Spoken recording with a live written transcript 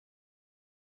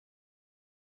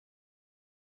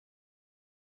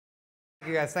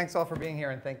Thank you guys. Thanks all for being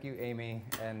here, and thank you, Amy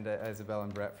and Isabel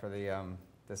and Brett for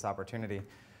this opportunity.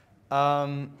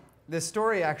 This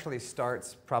story actually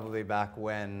starts probably back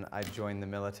when I joined the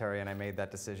military and I made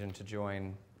that decision to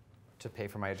join to pay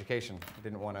for my education. I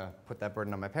didn't want to put that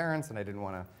burden on my parents, and I didn't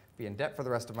want to be in debt for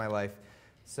the rest of my life.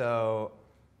 So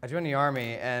I joined the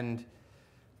Army, and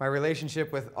my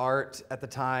relationship with art at the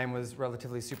time was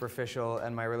relatively superficial,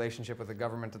 and my relationship with the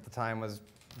government at the time was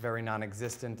very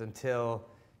non-existent until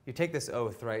you take this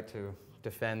oath, right, to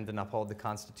defend and uphold the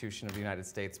Constitution of the United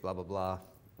States, blah, blah, blah,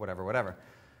 whatever, whatever.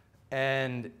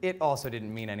 And it also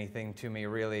didn't mean anything to me,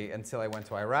 really, until I went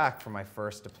to Iraq for my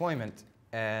first deployment.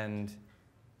 And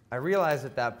I realized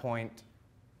at that point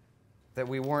that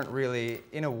we weren't really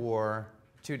in a war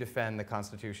to defend the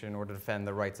Constitution or to defend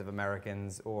the rights of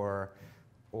Americans or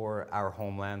our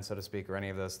homeland, so to speak, or any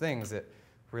of those things. It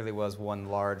really was one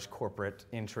large corporate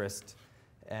interest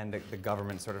and the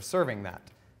government sort of serving that.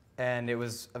 And it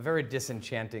was a very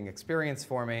disenchanting experience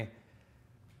for me,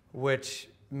 which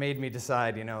made me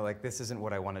decide, you know, like, this isn't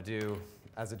what I want to do.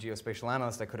 As a geospatial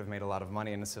analyst, I could have made a lot of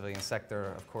money in the civilian sector,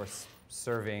 of course,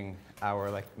 serving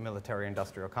our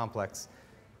military-industrial complex.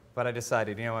 But I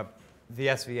decided, you know what, the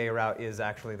SVA route is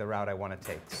actually the route I want to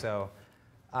take. So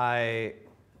I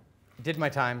did my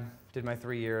time, did my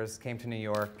 3 years, came to New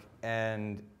York,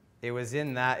 and it was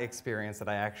in that experience that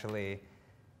I actually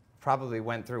probably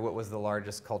went through what was the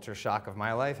largest culture shock of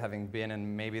my life, having been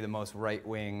in maybe the most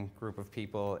right-wing group of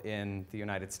people in the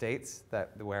United States,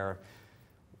 where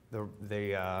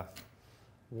the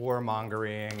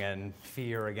warmongering and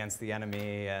fear against the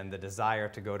enemy and the desire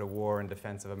to go to war in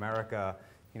defense of America,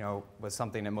 you know, was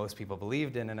something that most people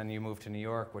believed in. And then you move to New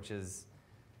York, which is,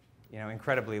 you know,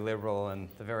 incredibly liberal and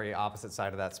the very opposite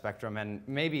side of that spectrum, and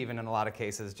maybe even in a lot of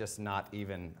cases just not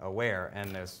even aware.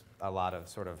 And there's a lot of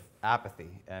sort of apathy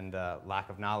and lack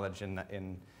of knowledge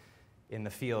in the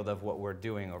field of what we're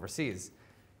doing overseas.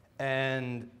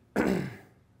 And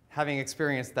having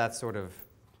experienced that sort of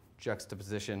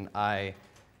juxtaposition, I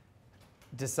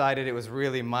decided it was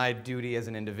really my duty as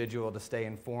an individual to stay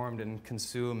informed and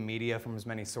consume media from as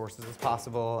many sources as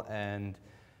possible. And,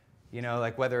 you know,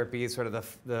 like, whether it be sort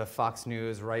of the Fox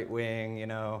News right-wing, you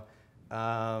know,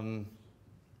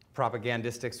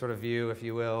 propagandistic sort of view, if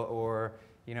you will, or,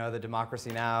 you know, the Democracy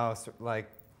Now!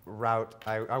 Like route,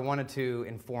 I wanted to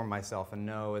inform myself and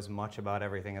know as much about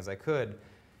everything as I could.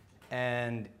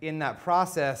 And in that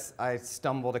process, I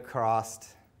stumbled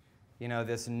across, you know,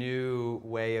 this new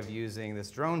way of using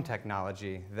this drone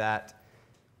technology that,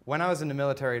 when I was in the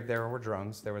military, there were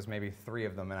drones. There was maybe 3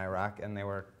 of them in Iraq, and they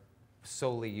were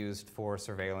solely used for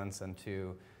surveillance and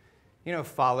to, you know,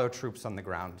 follow troops on the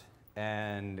ground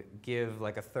and give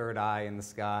like a third eye in the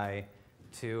sky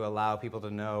to allow people to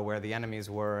know where the enemies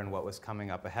were and what was coming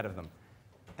up ahead of them.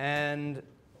 And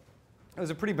it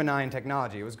was a pretty benign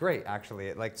technology. It was great, actually.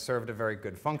 It like served a very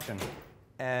good function.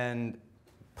 And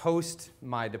post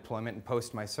my deployment and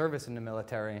post my service in the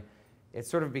military, it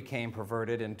sort of became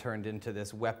perverted and turned into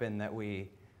this weapon that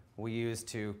we used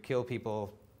to kill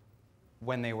people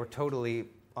when they were totally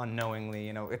unknowingly,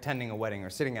 you know, attending a wedding or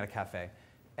sitting at a cafe.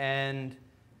 And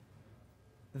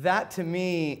that, to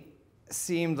me,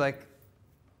 seemed like,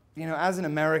 you know, as an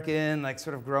American, like,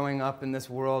 sort of growing up in this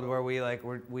world where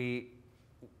we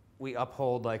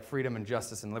uphold like freedom and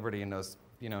justice and liberty and those,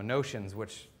 you know, notions,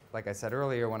 which, like I said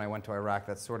earlier, when I went to Iraq,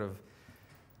 that sort of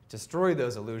destroyed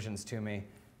those illusions to me.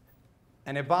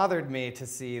 And it bothered me to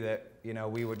see that, you know,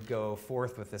 we would go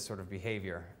forth with this sort of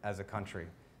behavior as a country.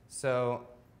 So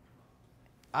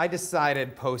I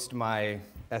decided, post my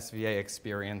SVA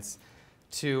experience,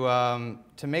 to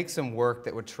make some work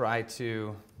that would try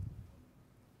to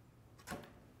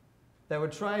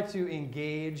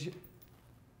engage,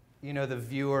 you know, the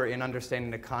viewer in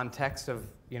understanding the context of,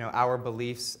 you know, our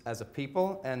beliefs as a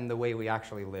people and the way we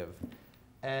actually live.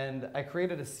 And I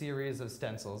created a series of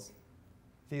stencils.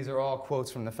 These are all quotes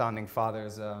from the founding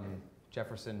fathers,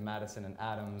 Jefferson, Madison, and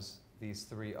Adams. These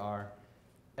 3 are.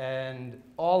 And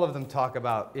all of them talk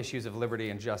about issues of liberty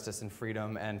and justice and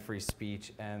freedom and free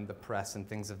speech and the press and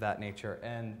things of that nature.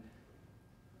 And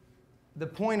the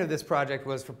point of this project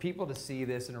was for people to see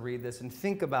this and read this and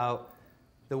think about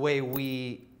the way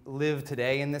we live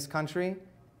today in this country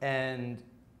and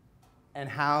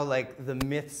how, like, the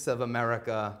myths of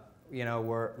America, you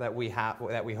know, that we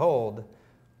hold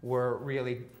were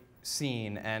really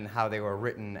seen, and how they were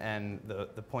written, and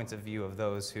the points of view of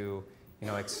those who, you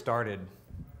know, like, started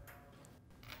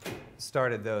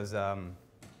those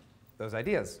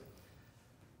ideas.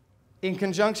 In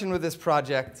conjunction with this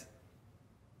project,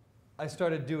 I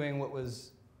started doing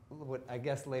what I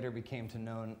guess later came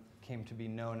to be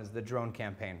known as the drone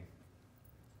campaign.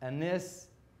 And this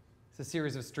is a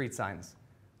series of street signs.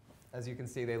 As you can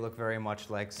see, they look very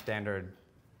much like standard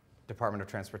Department of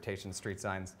Transportation street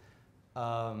signs.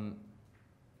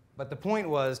 But the point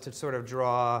was to sort of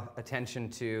draw attention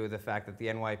to the fact that the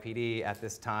NYPD at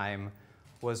this time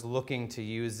was looking to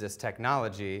use this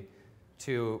technology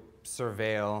to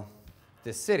surveil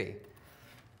this city.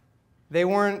 They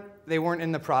weren't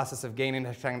in the process of gaining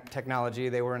technology.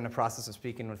 They were in the process of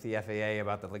speaking with the FAA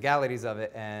about the legalities of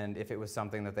it and if it was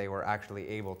something that they were actually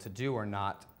able to do or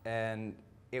not. And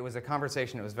it was a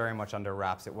conversation that was very much under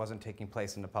wraps. It wasn't taking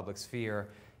place in the public sphere.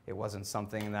 It wasn't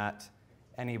something that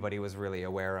anybody was really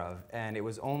aware of. And it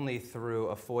was only through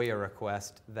a FOIA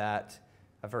request that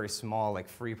a very small, like,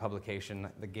 free publication,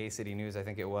 the Gay City News, I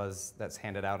think it was, that's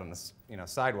handed out on the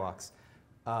sidewalks,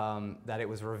 that it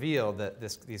was revealed that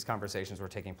these conversations were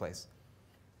taking place.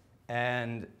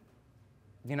 And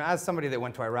as somebody that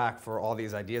went to Iraq for all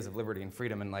these ideas of liberty and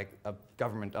freedom and like a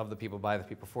government of the people, by the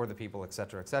people, for the people, et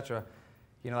cetera,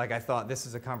 I thought this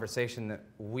is a conversation that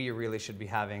we really should be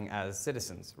having as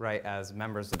citizens, right, as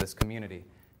members of this community.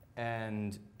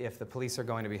 And if the police are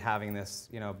going to be having this,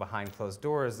 behind closed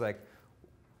doors, like,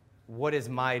 what is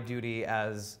my duty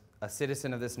as a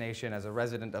citizen of this nation, as a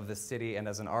resident of this city, and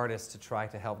as an artist to try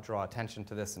to help draw attention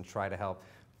to this and try to help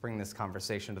bring this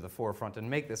conversation to the forefront and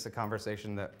make this a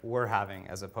conversation that we're having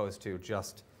as opposed to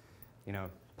just,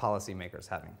 policymakers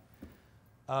having.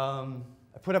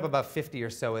 I put up about 50 or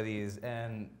so of these,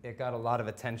 and it got a lot of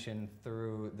attention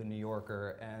through the New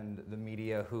Yorker and the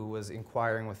media who was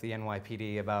inquiring with the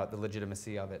NYPD about the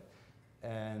legitimacy of it.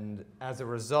 And as a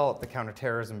result, the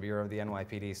Counterterrorism Bureau of the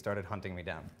NYPD started hunting me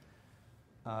down.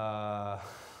 I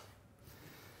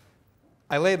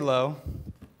laid low,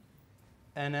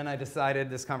 and then I decided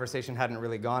this conversation hadn't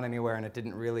really gone anywhere, and it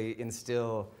didn't really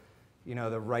instill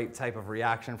the right type of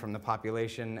reaction from the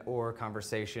population or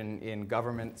conversation in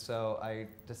government. So I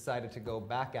decided to go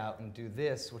back out and do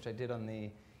this, which I did on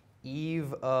the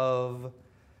eve of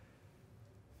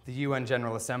the UN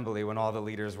General Assembly when all the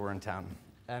leaders were in town.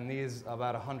 And these,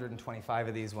 about 125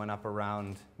 of these went up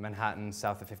around Manhattan,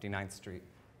 south of 59th Street.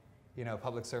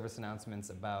 Public service announcements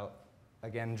about,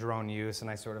 again, drone use, and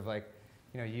I sort of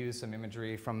used some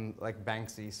imagery from like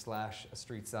Banksy / a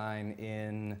street sign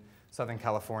in Southern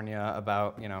California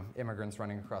about, immigrants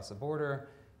running across the border,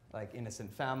 like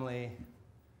innocent family.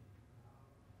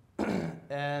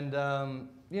 And,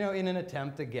 in an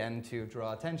attempt, again, to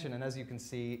draw attention. And as you can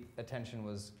see, attention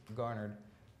was garnered.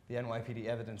 The NYPD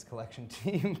evidence collection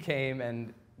team came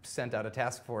and sent out a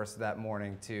task force that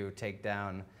morning to take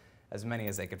down as many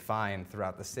as they could find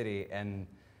throughout the city. And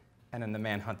then the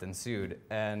manhunt ensued,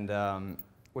 and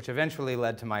which eventually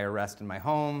led to my arrest in my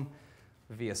home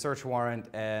via search warrant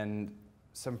and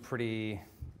some pretty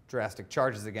drastic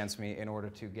charges against me in order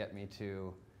to get me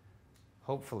to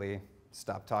hopefully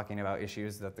stop talking about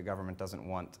issues that the government doesn't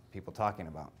want people talking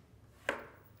about.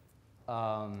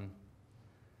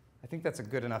 I think that's a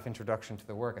good enough introduction to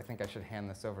the work. I think I should hand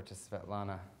this over to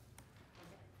Svetlana.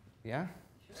 Yeah?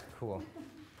 Sure. Cool.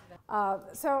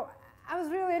 So I was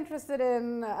really interested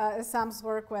in Essam's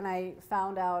work when I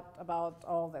found out about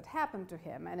all that happened to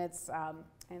him, and it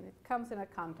comes in a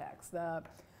context.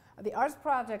 The Arts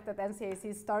Project at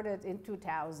NCAC started in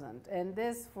 2000, and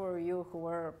this, for you who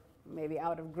were maybe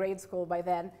out of grade school by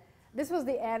then, this was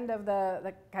the end of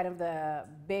the kind of the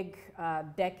big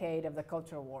decade of the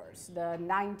culture wars, the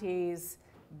 90s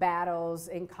battles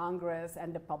in Congress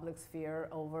and the public sphere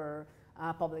over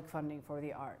public funding for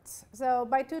the arts. So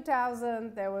by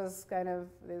 2000, they were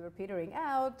petering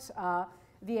out.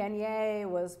 The NEA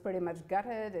was pretty much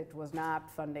gutted. It was not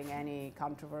funding any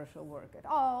controversial work at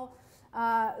all.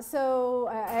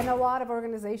 And a lot of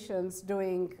organizations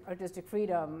doing artistic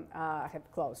freedom had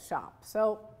closed shop.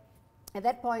 So at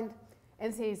that point,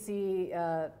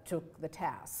 NCAC took the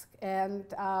task.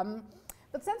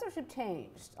 But censorship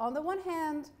changed. On the one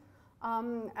hand,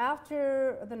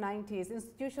 after the 90s,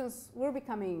 institutions were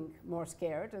becoming more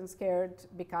scared, and scared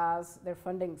because their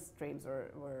funding streams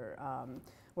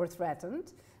were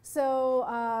threatened. So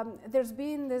there's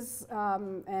been this,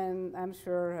 and I'm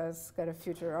sure as kind of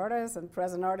future artists and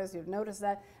present artists, you've noticed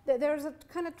that there's a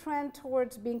kind of trend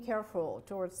towards being careful,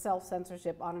 towards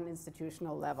self-censorship on an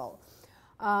institutional level.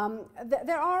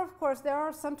 There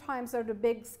are sometimes the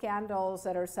big scandals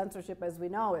that are censorship as we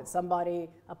know it. Somebody,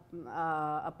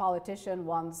 a politician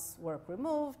wants work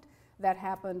removed. That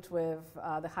happened with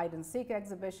the hide and seek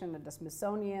exhibition at the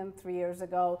Smithsonian 3 years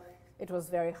ago. It was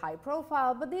very high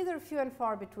profile, but these are few and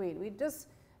far between. We just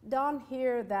don't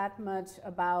hear that much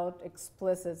about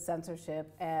explicit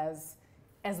censorship as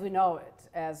we know it,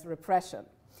 as repression.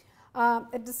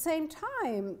 At the same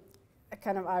time,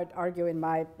 kind of, I'd argue, in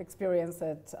my experience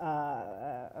at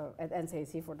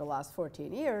NCAC for the last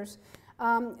 14 years,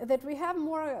 that we have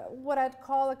more what I'd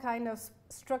call a kind of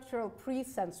structural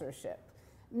pre-censorship,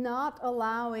 not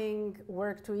allowing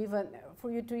work to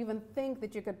for you to even think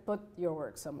that you could put your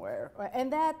work somewhere.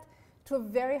 And that, to a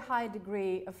very high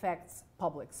degree, affects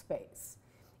public space.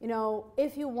 You know,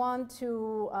 if you want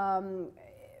to,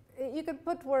 you could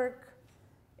put work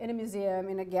in a museum,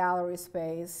 in a gallery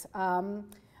space,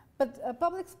 but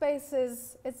public space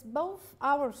it's both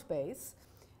our space,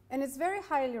 and it's very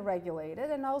highly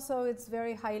regulated, and also it's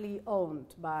very highly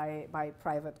owned by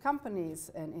private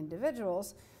companies and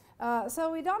individuals.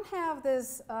 So we don't have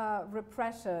this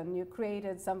repression. You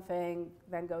created something,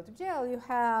 then go to jail. You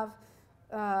have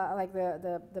like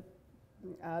the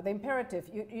imperative.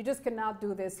 You just cannot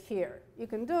do this here. You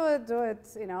can do it,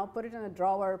 you know, put it in a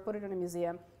drawer, put it in a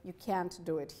museum. You can't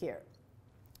do it here.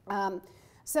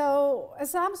 So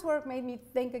Essam's work made me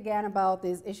think again about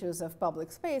these issues of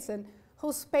public space and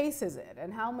whose space is it,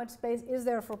 and how much space is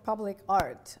there for public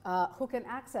art? Who can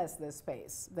access this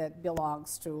space that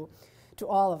belongs to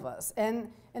all of us? And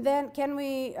then can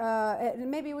we,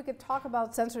 maybe we could talk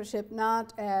about censorship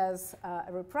not as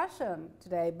a repression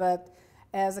today, but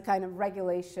as a kind of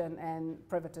regulation and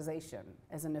privatization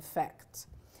as an effect.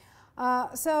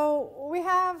 So we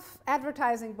have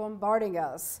advertising bombarding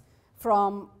us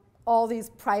from all these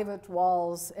private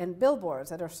walls and billboards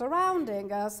that are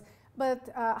surrounding us, but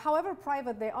however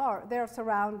private they are, they're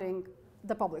surrounding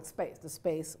the public space, the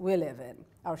space we live in,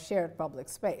 our shared public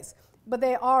space. But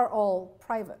they are all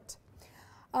private.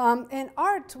 And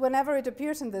art, whenever it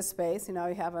appears in this space, you know,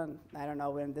 you have an, I don't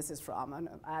know when this is from, an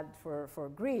ad for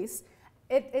Greece,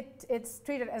 it's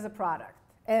treated as a product.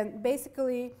 And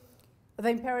basically, the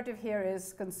imperative here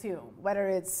is consume, whether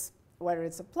it's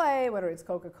a play, whether it's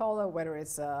Coca-Cola, whether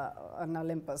it's an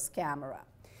Olympus camera.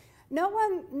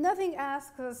 Nothing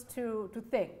asks us to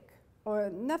think, or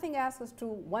nothing asks us to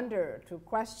wonder, to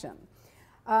question.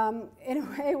 In a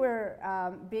way, we're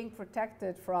being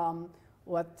protected from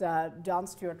what John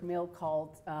Stuart Mill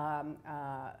called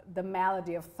the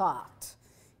malady of thought.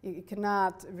 You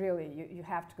cannot really, you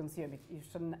have to consume,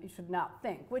 you should not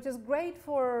think, which is great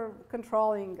for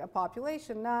controlling a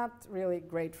population, not really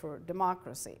great for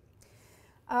democracy.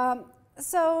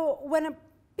 So when a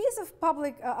piece of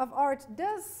art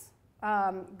does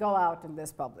go out in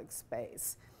this public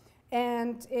space,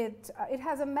 and it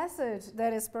has a message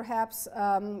that is perhaps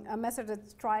a message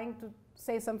that's trying to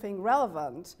say something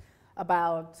relevant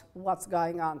about what's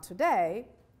going on today,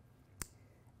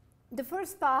 the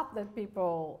first thought that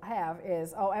people have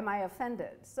is, oh, am I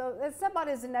offended? So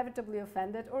somebody is inevitably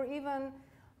offended, or even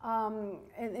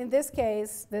in this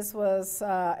case, this was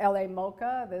LA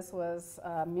MoCA. This was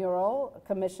a mural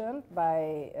commissioned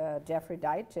by Jeffrey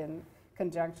Deitch in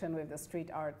conjunction with the street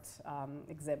art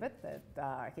exhibit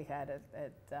that he had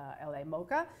at LA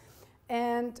MoCA.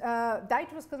 And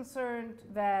Deitch was concerned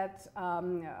that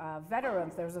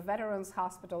veterans, there's a veterans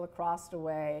hospital across the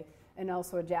way, and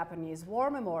also a Japanese war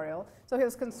memorial. So he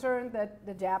was concerned that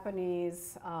the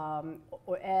Japanese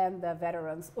and the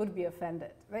veterans would be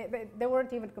offended. They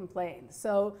weren't even complained.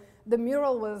 So the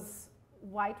mural was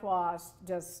whitewashed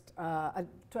just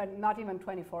not even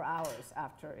 24 hours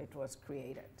after it was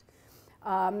created.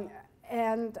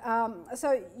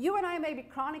 So you and I may be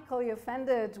chronically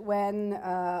offended when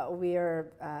we are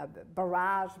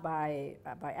barraged by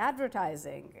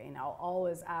advertising. You know,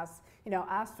 always asked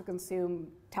to consume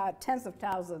tens of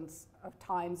thousands of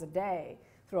times a day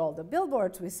through all the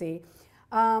billboards we see.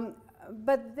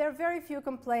 But there are very few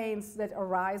complaints that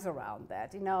arise around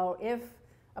that. You know, if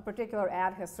a particular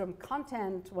ad has some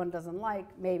content one doesn't like,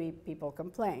 maybe people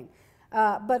complain.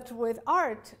 But with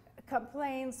art,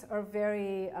 complaints are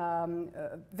very,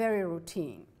 very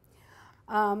routine.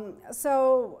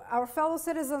 So our fellow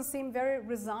citizens seem very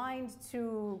resigned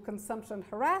to consumption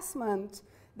harassment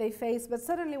they face, but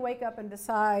suddenly wake up and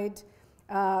decide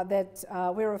that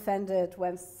we're offended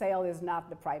when sale is not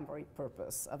the primary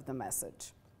purpose of the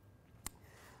message.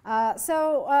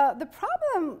 The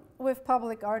problem with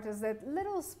public art is that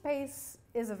little space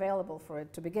is available for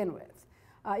it to begin with.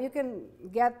 You can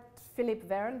get Philippe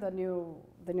Verne, the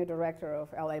new director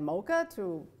of LA MoCA,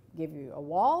 to give you a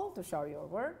wall to show your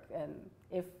work, and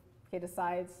if he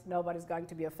decides nobody's going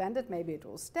to be offended, maybe it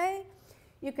will stay.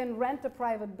 You can rent a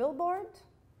private billboard,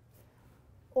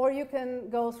 or you can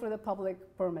go through the public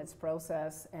permits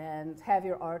process and have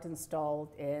your art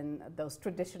installed in those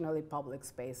traditionally public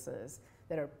spaces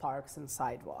that are parks and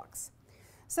sidewalks.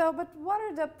 So, but what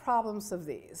are the problems of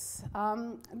these?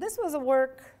 This was a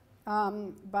work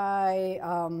by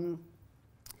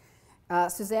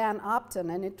Suzanne Upton,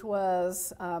 and it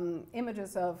was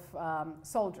images of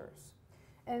soldiers.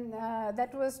 And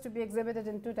that was to be exhibited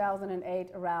in 2008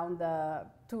 around the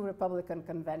 2 Republican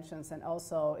conventions and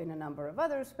also in a number of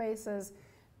other spaces,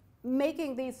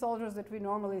 making these soldiers that we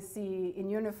normally see in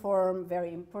uniform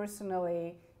very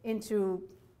impersonally into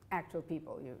actual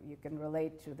people. You can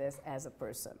relate to this as a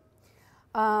person.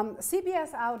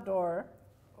 CBS Outdoor,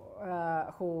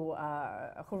 who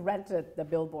rented the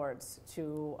billboards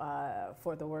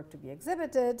for the work to be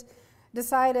exhibited,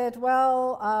 decided,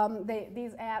 well,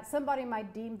 these ads, somebody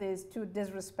might deem these too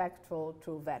disrespectful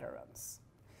to veterans.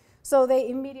 So they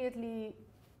immediately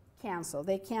canceled.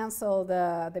 They canceled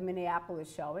the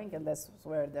Minneapolis showing, and this was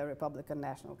where the Republican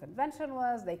National Convention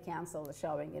was. They canceled a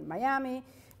showing in Miami.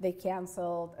 They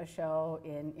canceled a show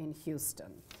in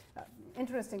Houston.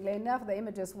 Interestingly enough, the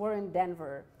images were in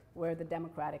Denver, where the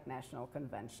Democratic National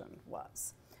Convention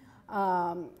was.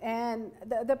 And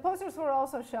the posters were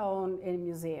also shown in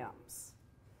museums.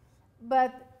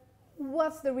 But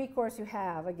what's the recourse you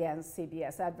have against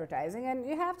CBS advertising? And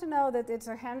you have to know that it's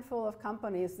a handful of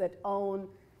companies that own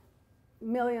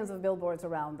millions of billboards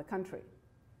around the country.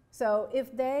 So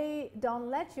if they don't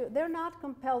let you, they're not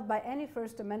compelled by any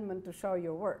First Amendment to show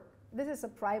your work. This is a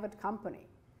private company.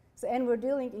 So, and we're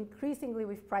dealing increasingly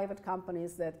with private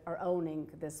companies that are owning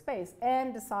this space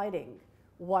and deciding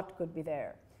what could be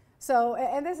there. So,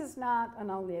 and this is not an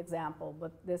only example,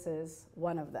 but this is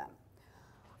one of them.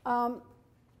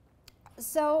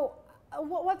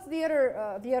 What's the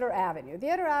other avenue? The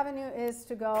other avenue is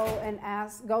to go and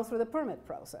go through the permit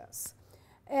process.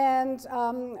 And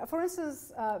for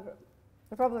instance,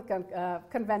 Republican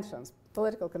conventions,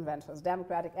 political conventions,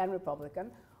 Democratic and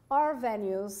Republican, are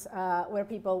venues where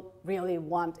people really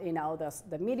want,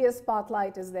 the media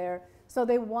spotlight is there, so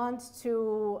they want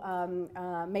to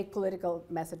make political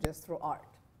messages through art.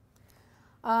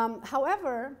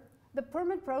 However, the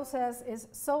permit process is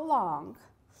so long.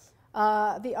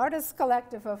 The Artists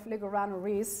Collective of Ligorano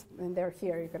Reis, and they're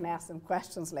here, you can ask them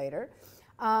questions later,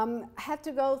 had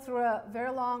to go through a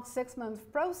very long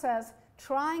 6-month process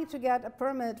trying to get a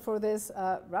permit for this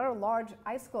rather large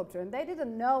ice sculpture. And they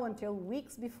didn't know until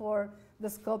weeks before the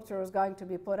sculpture was going to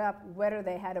be put up whether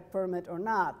they had a permit or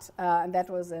not. And that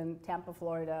was in Tampa,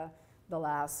 Florida, the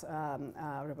last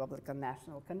Republican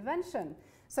National Convention.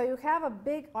 So you have a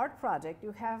big art project,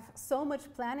 you have so much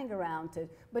planning around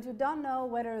it, but you don't know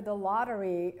whether the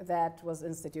lottery that was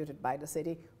instituted by the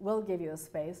city will give you a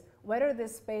space, whether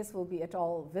this space will be at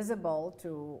all visible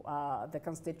to the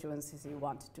constituencies you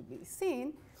want to be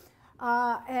seen.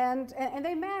 And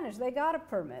they managed, they got a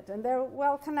permit, and they're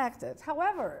well connected.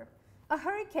 However, a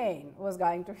hurricane was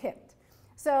going to hit.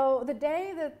 So the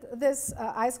day that this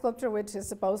ice sculpture, which is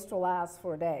supposed to last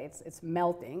for a day, it's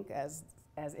melting, as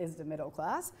is the middle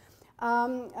class.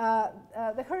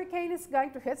 The hurricane is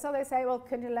going to hit, so they say, well,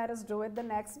 can you let us do it the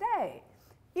next day?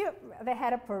 They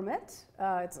had a permit.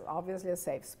 It's obviously a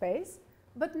safe space.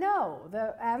 But no,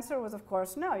 the answer was, of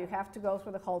course, no. You have to go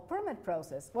through the whole permit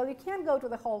process. Well, you can't go to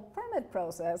the whole permit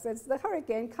process. It's the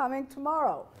hurricane coming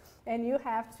tomorrow. And you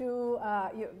have to,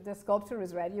 the sculpture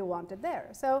is ready, you want it there.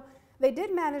 So they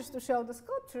did manage to show the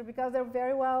sculpture because they're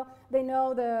very well, they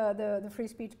know the free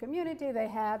speech community, they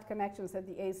had connections at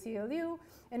the ACLU,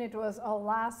 and it was a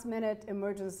last-minute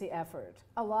emergency effort.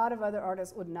 A lot of other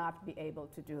artists would not be able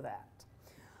to do that.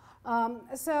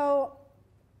 So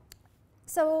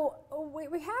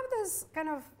we have this kind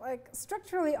of like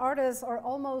structurally artists are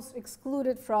almost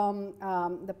excluded from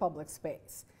the public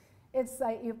space. It's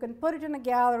like you can put it in a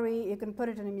gallery, you can put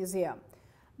it in a museum.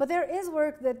 But there is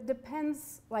work that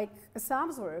depends, like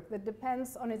Essam's work, that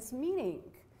depends on its meaning,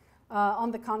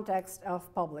 on the context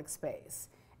of public space.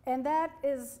 And that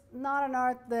is not an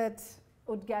art that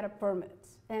would get a permit.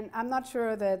 And I'm not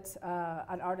sure that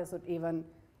an artist would even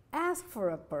ask for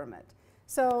a permit.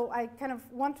 So I kind of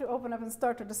want to open up and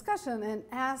start a discussion and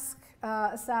ask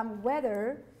Essam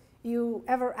whether you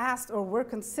ever asked or were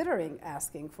considering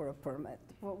asking for a permit.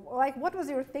 Like, what was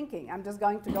your thinking? I'm just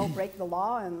going to go break the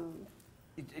law and...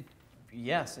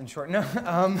 Yes, in short, no.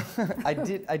 I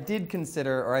did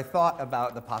consider, or I thought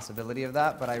about the possibility of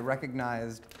that, but I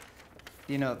recognized,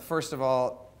 first of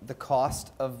all, the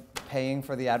cost of paying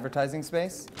for the advertising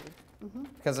space. Mm-hmm.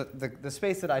 Because the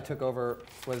space that I took over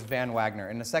was Van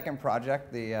Wagner. In the second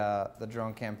project, the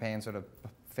drone campaign sort of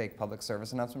fake public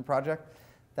service announcement project,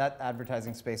 that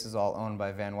advertising space is all owned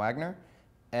by Van Wagner.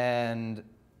 And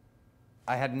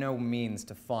I had no means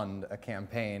to fund a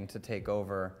campaign to take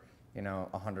over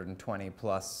 120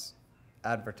 plus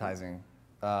advertising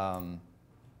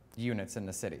units in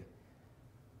the city.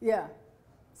 Yeah,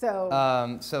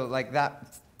 so. So like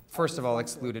that, first of all,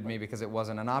 excluded me because it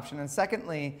wasn't an option. And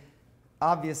secondly,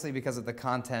 obviously because of the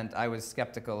content, I was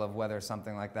skeptical of whether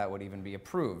something like that would even be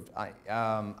approved.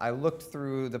 I looked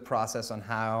through the process on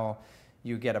how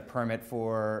you get a permit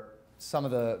for some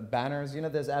of the banners. You know,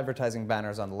 there's advertising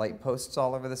banners on light posts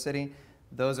all over the city.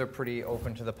 Those are pretty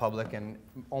open to the public, and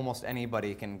almost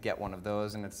anybody can get one of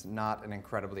those, and it's not an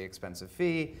incredibly expensive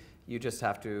fee. You just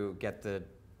have to get the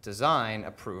design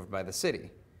approved by the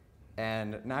city.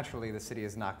 And naturally, the city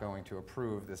is not going to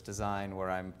approve this design where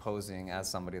I'm posing as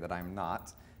somebody that I'm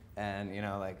not, and, you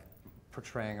know, like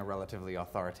portraying a relatively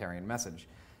authoritarian message.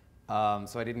 So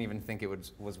I didn't even think it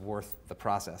was worth the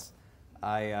process.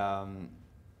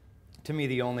 To me,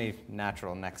 the only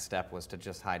natural next step was to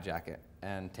just hijack it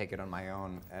and take it on my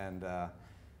own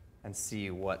and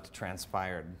see what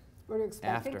transpired. Were you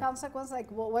expecting after. consequence?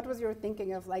 Like, what was your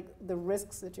thinking of like the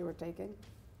risks that you were taking?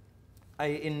 I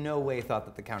in no way thought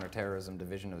that the counterterrorism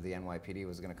division of the NYPD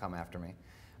was going to come after me.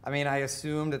 I mean, I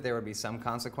assumed that there would be some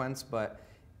consequence, but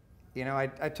you know, I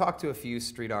talked to a few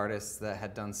street artists that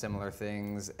had done similar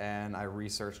things, and I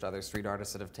researched other street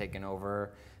artists that have taken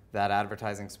over that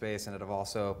advertising space and that have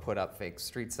also put up fake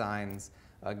street signs.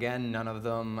 Again, none of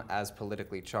them as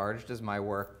politically charged as my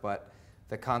work, but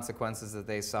the consequences that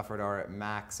they suffered are at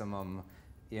maximum,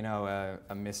 you know,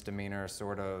 a misdemeanor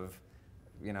sort of,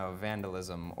 you know,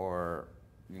 vandalism or,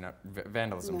 you know,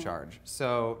 vandalism charge.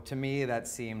 So to me, that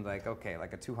seemed like, okay,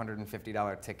 like a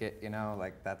 $250 ticket, you know,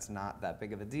 like that's not that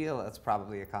big of a deal. That's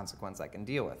probably a consequence I can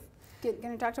deal with.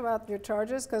 Can you talk about your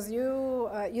charges? Because you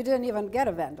didn't even get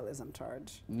a vandalism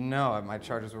charge. No, my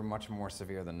charges were much more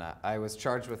severe than that. I was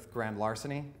charged with grand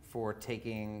larceny for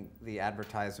taking the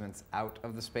advertisements out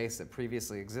of the space that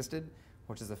previously existed,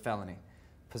 which is a felony.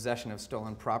 Possession of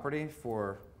stolen property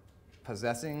for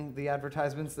possessing the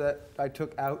advertisements that I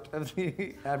took out of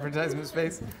the advertisement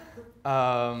space,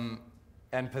 and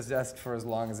possessed for as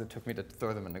long as it took me to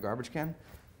throw them in the garbage can.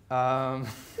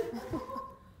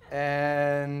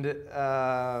 And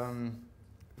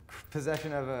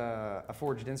possession of a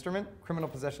forged instrument, criminal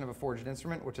possession of a forged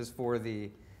instrument, which is for the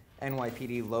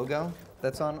NYPD logo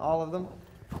that's on all of them,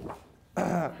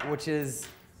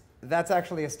 that's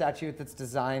actually a statute that's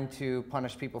designed to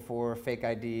punish people for fake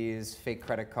IDs, fake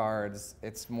credit cards.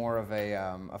 It's more of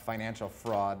a financial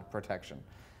fraud protection.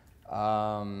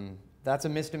 That's a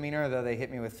misdemeanor, though they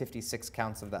hit me with 56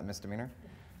 counts of that misdemeanor.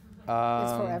 It's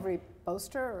for every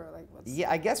poster, or like what's? Yeah,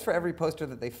 I guess for every poster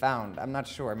that they found. I'm not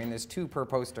sure. I mean, there's 2 per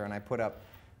poster, and I put up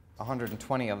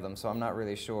 120 of them, so I'm not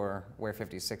really sure where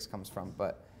 56 comes from.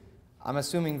 But I'm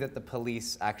assuming that the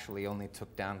police actually only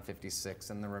took down 56,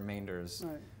 and the remainders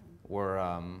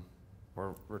were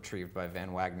retrieved by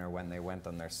Van Wagner when they went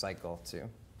on their cycle to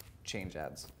change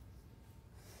ads.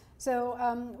 So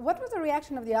what was the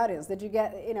reaction of the audience? Did you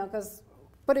get, you know, because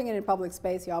putting it in public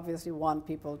space, you obviously want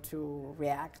people to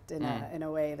react in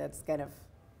a way that's kind of,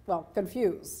 well,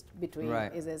 confused between,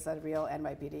 is this a real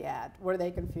NYPD ad? Were they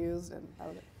confused? And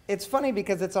how it's funny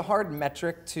because it's a hard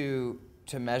metric to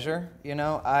measure. You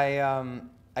know,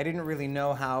 I didn't really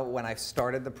know how, when I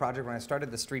started the project, when I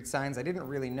started the street signs, I didn't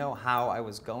really know how I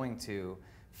was going to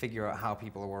figure out how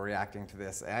people were reacting to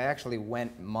this. I actually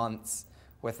went months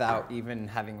without even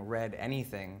having read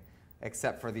anything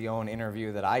except for the own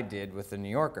interview that I did with the New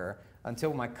Yorker,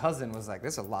 until my cousin was like,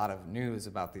 there's a lot of news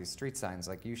about these street signs,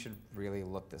 like you should really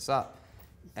look this up.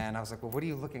 And I was like, well, what are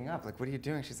you looking up? Like, what are you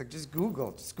doing? She's like, just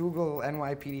Google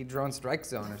NYPD drone strike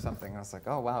zone or something. I was like,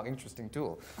 oh, wow, interesting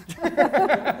tool.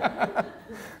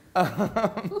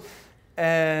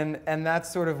 And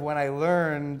that's sort of when I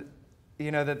learned,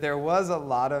 you know, that there was a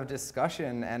lot of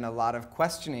discussion and a lot of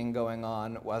questioning going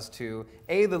on as to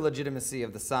A, the legitimacy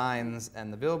of the signs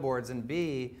and the billboards, and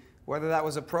B, whether that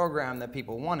was a program that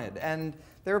people wanted. And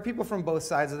there were people from both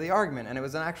sides of the argument, and it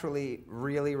was actually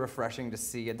really refreshing to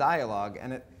see a dialogue,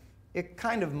 and it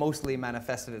kind of mostly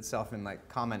manifested itself in like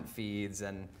comment feeds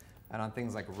and on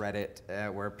things like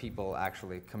Reddit, where people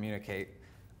actually communicate.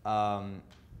 But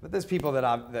there's people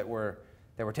that were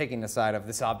taking the side of,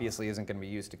 this obviously isn't going to be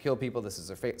used to kill people, this is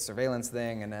a surveillance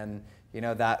thing, and then, you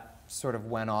know, that sort of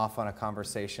went off on a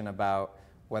conversation about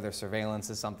whether surveillance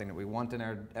is something that we want in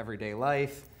our everyday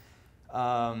life.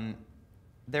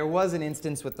 There was an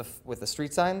instance with the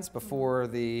street signs before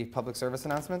the public service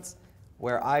announcements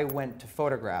where I went to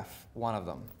photograph one of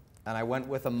them, and I went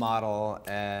with a model,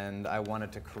 and I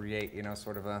wanted to create, you know,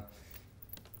 sort of a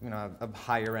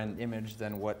higher end image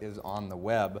than what is on the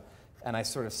web. And I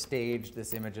sort of staged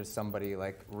this image of somebody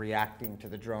like reacting to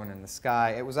the drone in the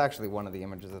sky. It was actually one of the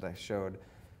images that I showed.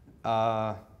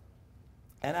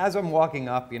 And as I'm walking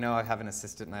up, you know, I have an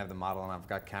assistant and I have the model and I've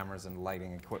got cameras and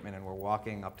lighting equipment, and we're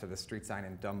walking up to the street sign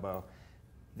in Dumbo.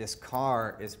 this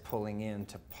car is pulling in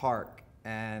to park,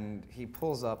 and he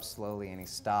pulls up slowly and he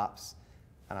stops,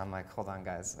 and I'm like, hold on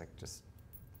guys, like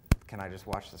can I just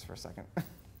watch this for a second?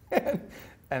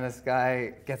 And this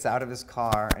guy gets out of his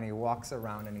car and he walks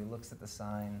around and he looks at the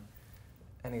sign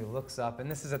and he looks up, and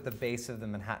this is at the base of the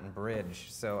Manhattan Bridge,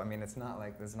 so I mean it's not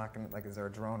like there's not gonna, like, is there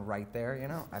a drone right there, you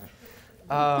know? I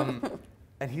don't,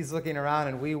 and he's looking around,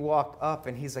 and we walk up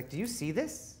and he's like, do you see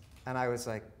this? And I was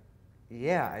like,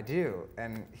 yeah, I do.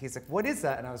 And he's like, what is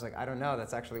that? And I was like, I don't know,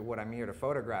 that's actually what I'm here to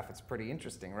photograph. It's pretty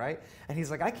interesting, right? And he's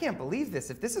like, I can't believe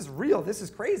this. If this is real, this is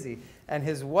crazy. And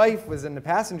his wife was in the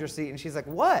passenger seat, and she's like,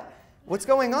 what? What's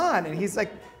going on? And he's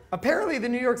like, apparently the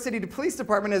New York City Police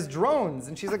Department has drones.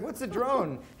 And she's like, what's a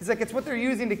drone? He's like, it's what they're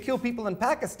using to kill people in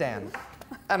Pakistan.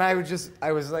 And I was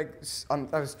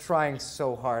trying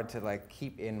so hard to like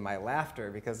keep in my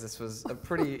laughter, because this was a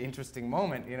pretty interesting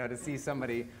moment, you know, to see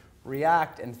somebody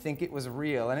react and think it was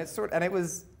real. And it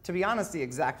was, to be honest, the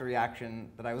exact reaction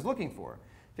that I was looking for.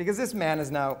 Because this man is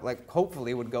now, like,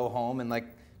 hopefully would go home and like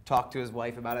talk to his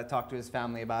wife about it, talk to his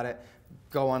family about it,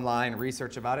 go online,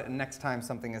 research about it, and next time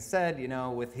something is said, you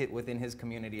know, within his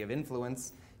community of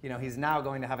influence, you know, he's now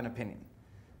going to have an opinion.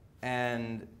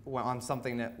 And on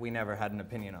something that we never had an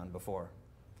opinion on before.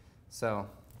 So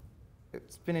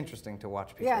it's been interesting to watch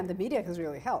people. Yeah, and the media has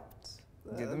really helped.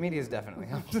 Yeah, the media's definitely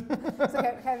helped.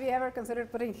 So have you ever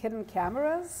considered putting hidden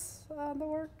cameras on the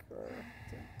work, or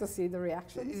to see the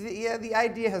reactions? Yeah, the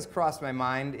idea has crossed my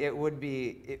mind. It would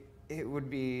be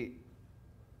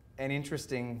an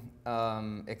interesting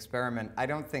experiment. I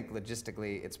don't think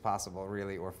logistically it's possible,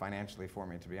 really, or financially for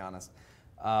me, to be honest.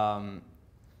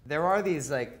 There are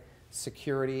these like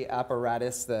security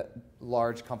apparatus that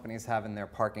large companies have in their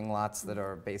parking lots that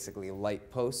are basically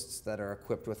light posts that are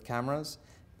equipped with cameras,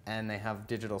 and they have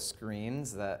digital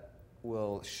screens that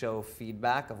will show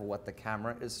feedback of what the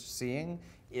camera is seeing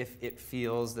if it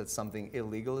feels that something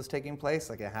illegal is taking place.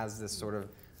 Like, it has this sort of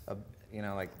you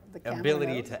know, like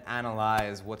ability to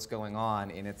analyze what's going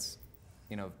on in its,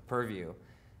 you know, purview,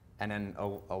 and then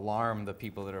alarm the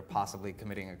people that are possibly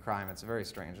committing a crime. It's very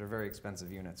strange. They're very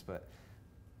expensive units, but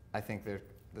I think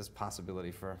there's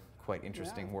possibility for quite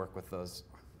interesting work with those.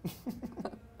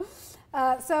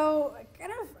 So,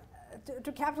 kind of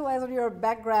to capitalize on your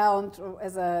background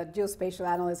as a geospatial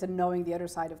analyst and knowing the other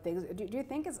side of things, do you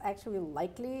think it's actually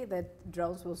likely that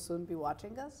drones will soon be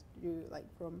watching us?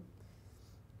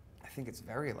 I think it's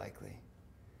very likely.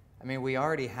 I mean, we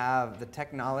already have the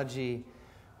technology.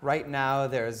 Right now,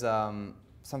 there's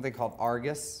something called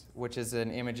Argus, which is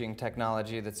an imaging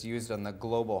technology that's used on the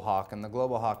Global Hawk, and the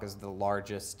Global Hawk is the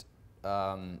largest,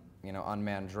 you know,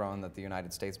 unmanned drone that the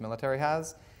United States military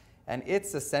has, and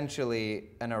it's essentially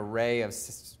an array of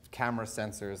camera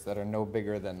sensors that are no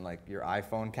bigger than like your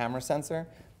iPhone camera sensor,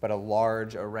 but a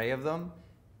large array of them,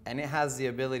 and it has the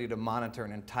ability to monitor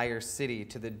an entire city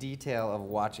to the detail of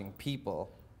watching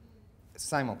people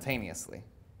simultaneously.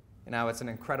 Now, it's an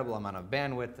incredible amount of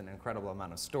bandwidth, an incredible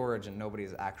amount of storage, and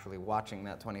nobody's actually watching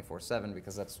that 24/7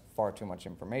 because that's far too much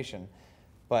information.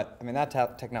 But, I mean, that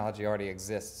technology already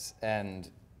exists and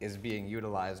is being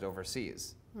utilized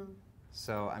overseas.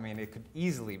 So, I mean, it could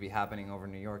easily be happening over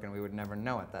New York, and we would never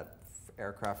know it. That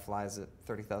aircraft flies at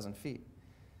 30,000 feet.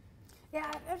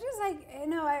 Yeah, I was just like, you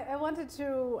know, I wanted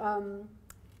to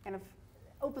kind of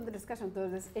open the discussion to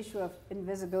this issue of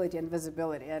invisibility and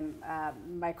visibility. And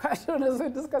my question, as we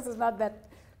discussed, is not that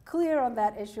clear on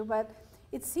that issue, but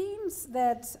it seems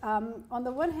that on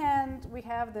the one hand, we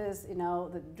have this, you know,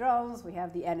 the drones, we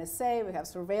have the NSA, we have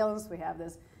surveillance, we have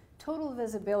this total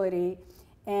visibility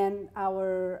and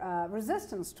our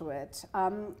resistance to it.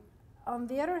 On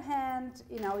the other hand,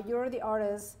 you know, you're the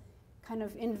artist, kind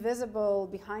of invisible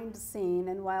behind the scene,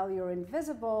 and while you're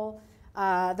invisible,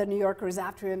 the New Yorker is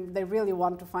after you, and they really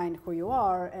want to find who you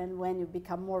are, and when you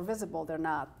become more visible, they're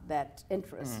not that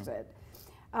interested.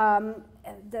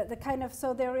 The kind of,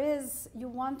 so there is, you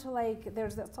want to like,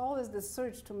 there's always this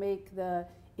search to make the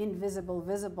invisible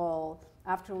visible,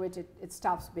 after which it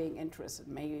stops being interested.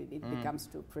 Maybe it becomes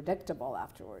too predictable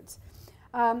afterwards.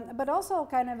 But also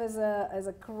kind of as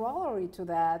a corollary to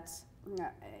that,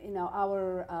 you know,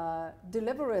 our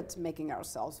deliberate making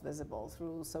ourselves visible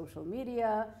through social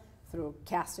media, through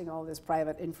casting all this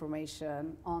private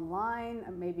information online,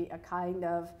 and maybe a kind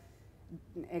of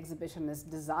exhibitionist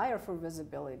desire for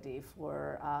visibility,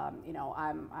 for, you know,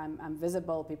 I'm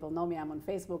visible, people know me, I'm on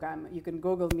Facebook, you can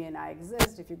Google me and I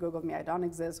exist. If you Google me, I don't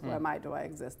exist. Who am I? Do I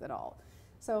exist at all?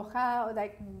 So how,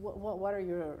 like, what are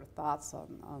your thoughts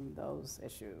on those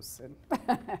issues?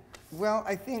 Well,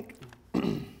 I think,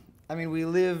 I mean, we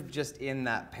live just in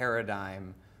that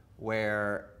paradigm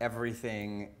where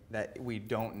everything that we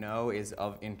don't know is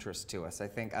of interest to us.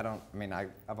 I've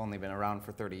only been around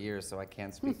for 30 years, so I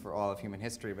can't speak for all of human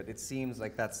history, but it seems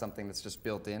like that's something that's just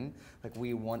built in. Like,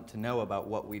 we want to know about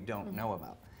what we don't know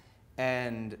about.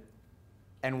 And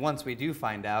once we do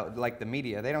find out, like the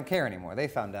media, they don't care anymore. They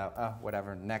found out, oh,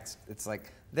 whatever, next. It's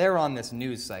like they're on this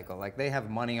news cycle. Like, they have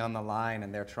money on the line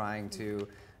and they're trying to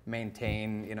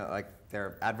maintain, like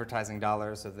their advertising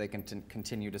dollars so they can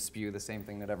continue to spew the same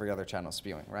thing that every other channel's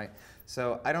spewing, right?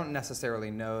 So I don't necessarily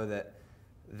know that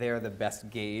they're the best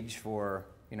gauge for,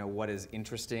 what is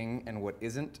interesting and what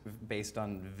isn't based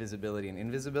on visibility and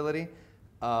invisibility.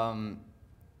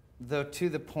 Though to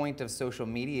the point of social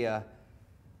media,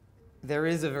 there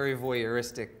is a very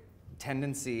voyeuristic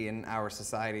tendency in our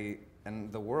society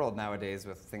and the world nowadays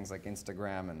with things like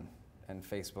Instagram and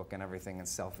Facebook and everything and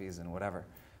selfies and whatever.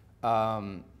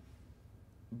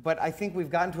 But I think we've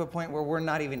gotten to a point where we're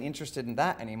not even interested in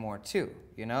that anymore too.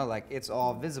 Like, it's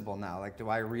all visible now. Like, do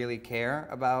I really care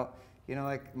about,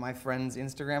 like my friend's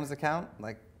Instagram's account?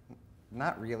 Like,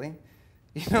 not really.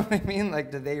 You know what I mean?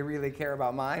 Like, do they really care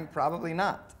about mine? Probably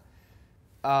not.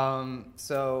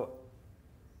 So,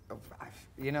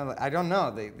 I don't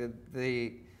know.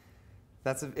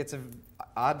 It's an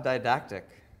odd didactic.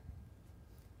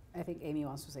 I think Amy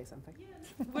wants to say something.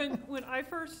 Yeah. When I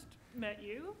first met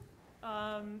you,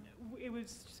 it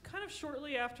was just kind of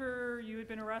shortly after you had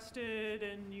been arrested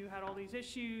and you had all these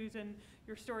issues and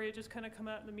your story had just kind of come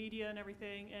out in the media and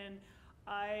everything. And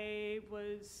I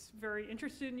was very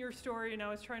interested in your story, and I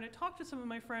was trying to talk to some of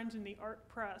my friends in the art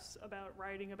press about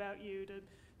writing about you to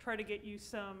try to get you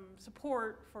some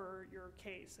support for your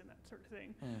case and that sort of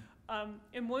thing.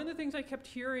 And one of the things I kept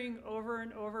hearing over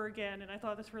and over again, and I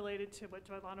thought this related to what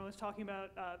Svetlana was talking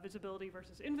about, visibility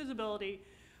versus invisibility,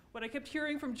 what I kept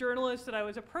hearing from journalists that I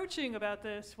was approaching about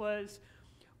this was,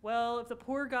 well, if the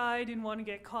poor guy didn't want to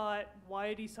get caught, why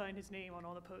did he sign his name on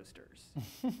all the posters?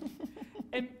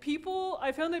 And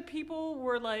I found that people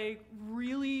were like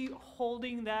really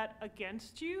holding that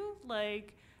against you,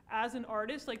 like, as an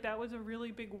artist, like, that was a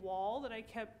really big wall that I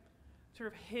kept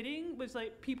sort of hitting, was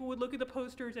like people would look at the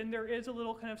posters and there is a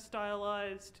little kind of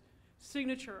stylized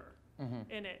signature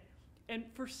in it. And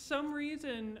for some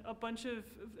reason, a bunch of,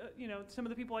 some of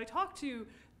the people I talked to,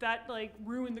 that like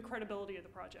ruined the credibility of the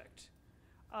project.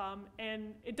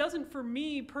 And it doesn't for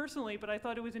me personally, but I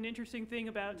thought it was an interesting thing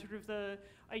about sort of the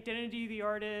identity of the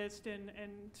artist and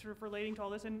sort of relating to all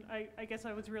this. And I guess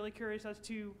I was really curious as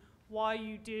to why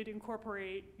you did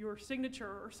incorporate your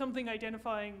signature or something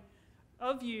identifying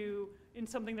of you in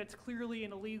something that's clearly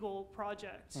an illegal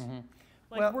project.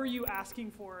 Like, were you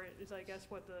asking for it is, I guess,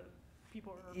 what the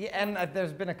people are... Yeah, and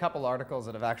there's been a couple articles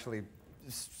that have actually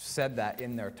said that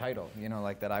in their title,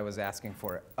 like that I was asking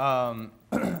for it. I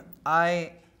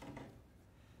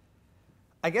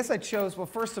guess I chose, well,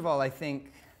 first of all, I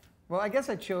guess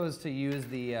I chose to use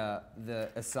the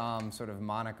Essam sort of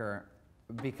moniker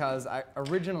because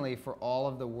originally, for all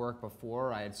of the work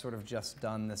before, I had sort of just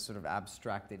done this sort of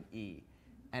abstracted E,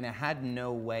 and it had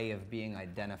no way of being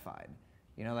identified.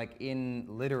 Like in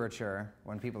literature,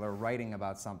 when people are writing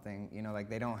about something, like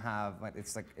they don't have,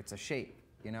 it's like, it's a shape,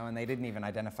 and they didn't even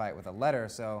identify it with a letter,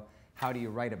 so how do you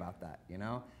write about that,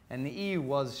 And the E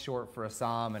was short for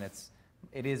Essam, and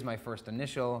it is my first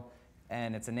initial,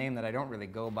 and it's a name that I don't really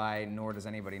go by, nor does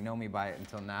anybody know me by it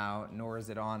until now, nor is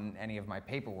it on any of my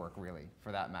paperwork, really,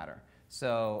 for that matter.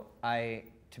 So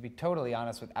to be totally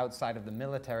honest, outside of the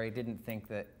military, didn't think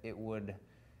that it would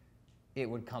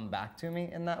come back to me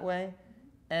in that way.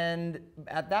 And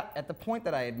at the point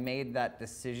that I had made that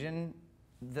decision,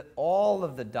 all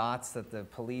of the dots that the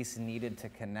police needed to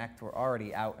connect were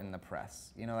already out in the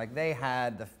press. Like, they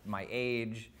had my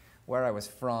age, where I was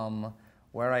from,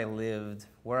 where I lived,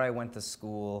 where I went to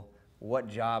school, what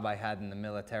job I had in the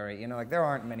military. Like, there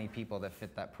aren't many people that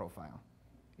fit that profile.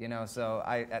 So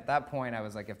at that point, I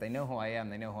was like, if they know who I am,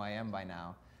 they know who I am by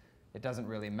now. It doesn't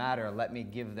really matter. Let me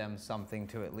give them something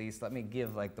to at least, let me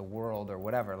give like the world or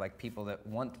whatever, like people that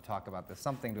want to talk about this,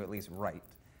 something to at least write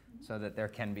so that there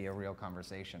can be a real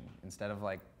conversation instead of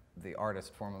like the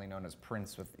artist formerly known as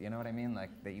Prince with, you know what I mean?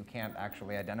 Like, that you can't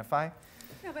actually identify.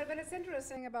 No, but it's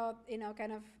interesting about,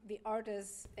 kind of the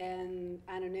artist and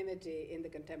anonymity in the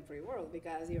contemporary world,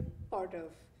 because you're part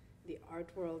of the art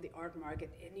world, the art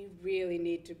market, and you really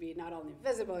need to be not only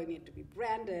visible, you need to be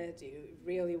branded, you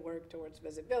really work towards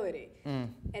visibility.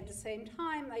 At the same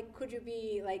time, like, could you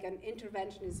be like an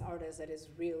interventionist artist that is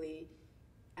really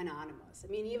anonymous?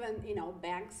 I mean, even,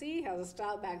 Banksy has a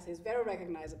style. Banksy is very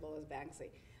recognizable as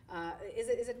Banksy. Is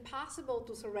it possible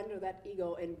to surrender that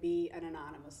ego and be an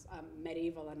anonymous,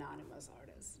 medieval anonymous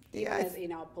artist, even as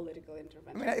political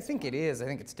intervention? I mean, I think it is. I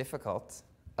think it's difficult.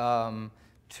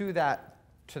 To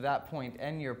that point,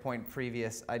 and your point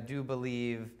previous, I do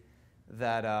believe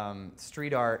that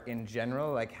street art in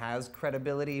general has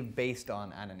credibility based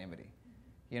on anonymity.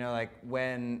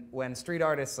 When street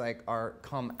artists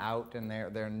come out and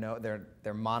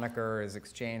their moniker is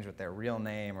exchanged with their real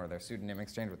name, or their pseudonym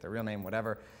exchanged with their real name,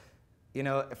 whatever.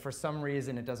 For some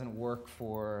reason it doesn't work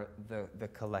for the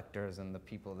collectors and the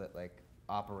people that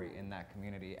operate in that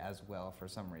community as well for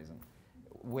some reason,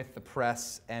 with the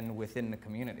press and within the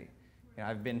community.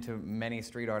 I've been to many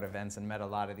street art events and met a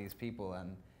lot of these people,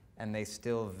 and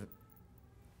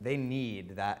they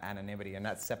need that anonymity and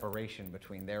that separation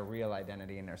between their real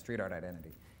identity and their street art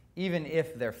identity, even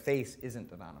if their face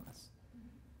isn't anonymous.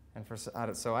 And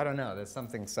so I don't know, there's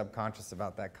something subconscious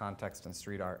about that context in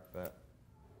street art that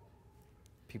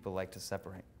people like to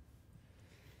separate.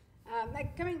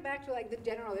 Coming back to the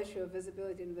general issue of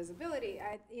visibility and visibility,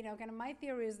 kind of my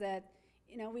theory is that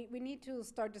we need to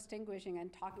start distinguishing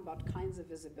and talking about kinds of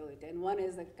visibility. And one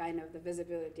is the kind of the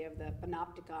visibility of the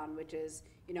panopticon, which is,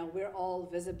 we're all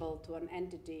visible to an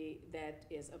entity that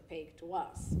is opaque to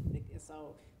us.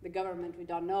 So the government, we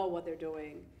don't know what they're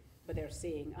doing, but they're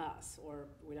seeing us. Or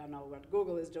we don't know what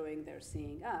Google is doing, they're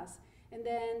seeing us. And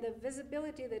then the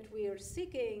visibility that we are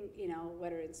seeking,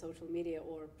 whether in social media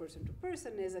or person to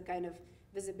person, is a kind of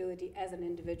visibility as an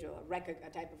individual, a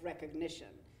type of recognition.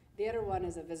 The other one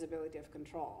is a visibility of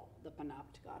control, the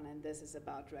panopticon, and this is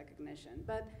about recognition.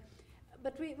 But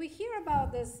we hear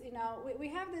about this, we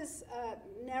have this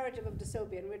narrative of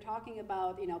dystopia, and we're talking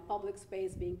about, public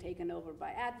space being taken over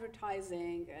by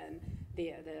advertising and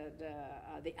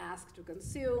the ask to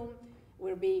consume.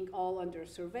 We're being all under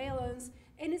surveillance.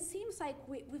 And it seems like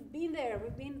we've been there.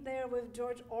 We've been there with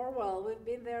George Orwell. We've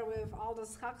been there with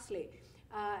Aldous Huxley.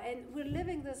 And we're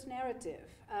living this narrative.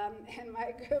 And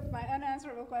my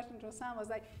unanswerable question to Essam was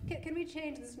can we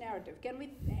change this narrative? Can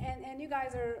we? And you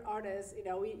guys are artists.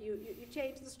 You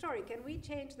change the story. Can we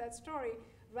change that story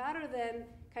rather than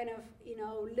kind of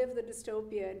live the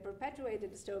dystopia and perpetuate the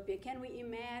dystopia? Can we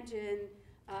imagine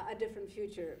a different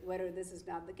future, whether this is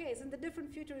not the case? And the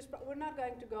different future is we're not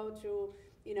going to go to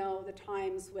the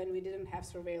times when we didn't have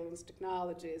surveillance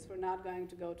technologies. We're not going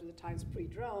to go to the times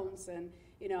pre-drones. And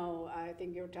I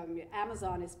think you were telling me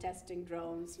Amazon is testing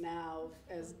drones now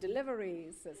as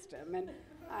delivery system. And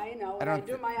I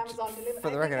do my Amazon delivery.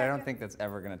 For the record, I don't think that's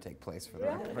ever going to take place. For the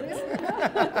record.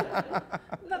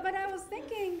 But I was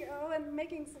thinking when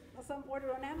making some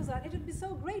order on Amazon, it would be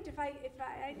so great if I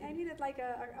needed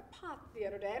a pot the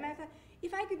other day, and I thought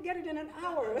if I could get it in an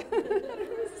hour, it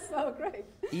was so great.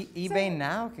 eBay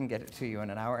now can get it to you in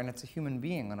an hour, and it's a human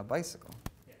being on a bicycle.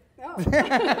 Oh.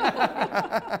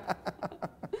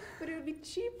 But it would be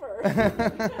cheaper.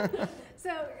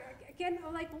 So,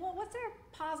 what's our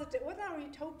positive, what's our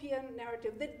utopian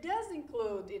narrative that does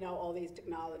include, all these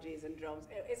technologies and drones?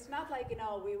 It's not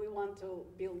we want to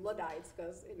be Luddites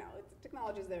because,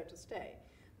 technology is there to stay.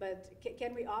 But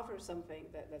can we offer something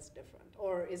that's different?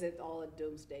 Or is it all a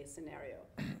doomsday scenario?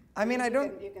 I mean,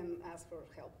 You can ask for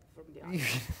help from the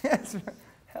audience. Yes,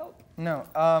 help. No,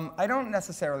 I don't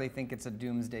necessarily think it's a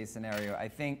doomsday scenario. I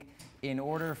think in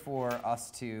order for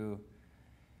us to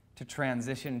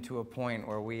transition to a point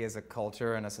where we as a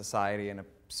culture and a society and a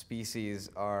species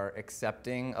are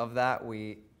accepting of that,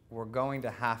 we're going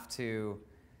to have to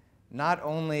not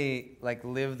only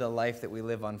live the life that we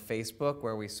live on Facebook,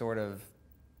 where we sort of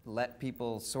let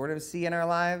people sort of see in our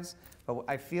lives, but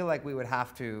I feel like we would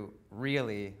have to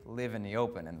really live in the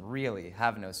open and really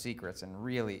have no secrets and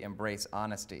really embrace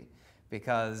honesty.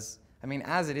 Because, I mean,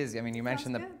 as it is, I mean, you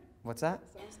mentioned the... What's that?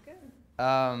 Sounds good.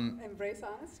 Embrace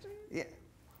honesty? Yeah.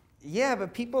 Yeah,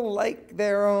 but people like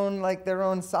their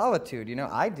own solitude.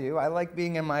 I do. I like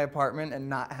being in my apartment and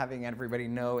not having everybody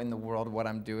know in the world what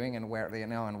I'm doing and where,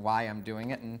 and why I'm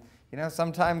doing it. And,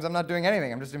 sometimes I'm not doing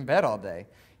anything. I'm just in bed all day.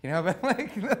 But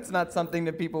that's not something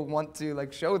that people want to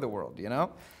show the world.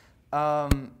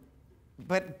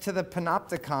 But to the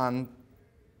panopticon,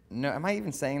 no, am I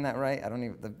even saying that right? I don't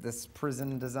even, this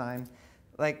prison design,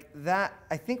 that,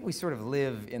 I think we sort of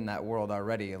live in that world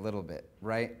already a little bit,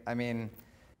 right? I mean,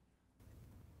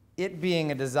 it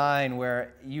being a design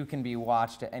where you can be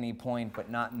watched at any point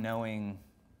but not knowing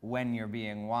when you're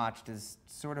being watched is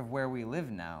sort of where we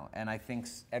live now. And I think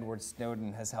Edward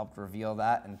Snowden has helped reveal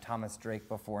that, and Thomas Drake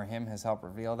before him has helped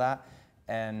reveal that.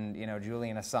 And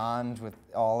Julian Assange with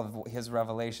all of his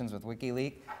revelations with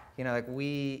WikiLeaks.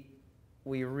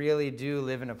 we really do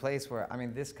live in a place where, I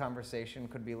mean, this conversation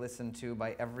could be listened to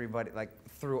by everybody, like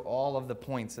through all of the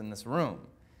points in this room,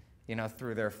 you know,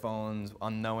 through their phones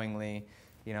unknowingly,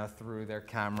 you know, through their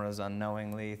cameras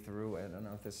unknowingly, through, I don't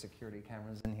know if there's security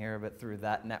cameras in here, but through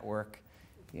that network.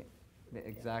 Yeah,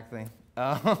 exactly.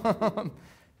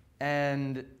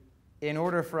 And in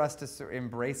order for us to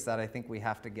embrace that, I think we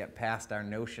have to get past our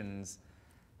notions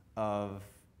of,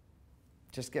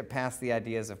 just get past the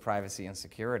ideas of privacy and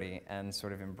security and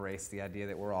sort of embrace the idea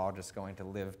that we're all just going to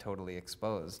live totally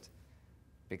exposed.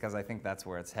 Because I think that's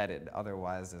where it's headed.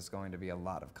 Otherwise, there's going to be a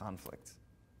lot of conflict.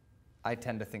 I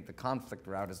tend to think the conflict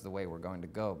route is the way we're going to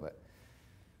go, but...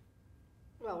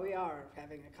 Well, we are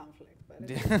having a conflict, but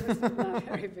it's not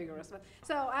very vigorous.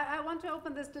 So I want to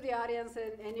open this to the audience,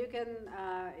 and you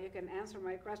can answer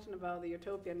my question about the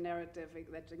utopian narrative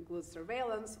that includes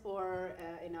surveillance, or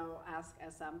ask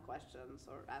Essam questions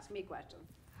or ask me questions.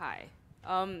 Hi,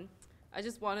 I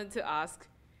just wanted to ask.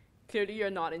 Clearly, you're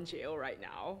not in jail right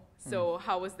now. So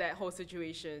how was that whole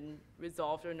situation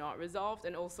resolved or not resolved?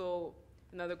 And also,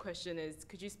 another question is,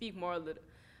 could you speak a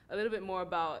little bit more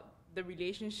about the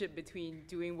relationship between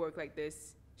doing work like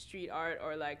this, street art,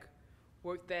 or like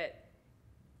work that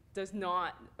does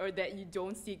not, or that you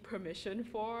don't seek permission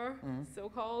for,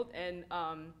 so-called, and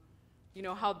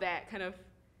how that kind of,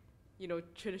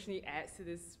 traditionally adds to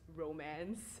this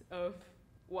romance of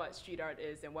what street art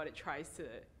is and what it tries to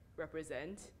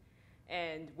represent,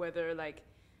 and whether like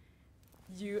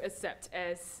you accept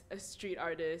as a street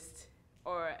artist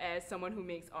or as someone who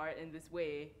makes art in this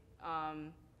way,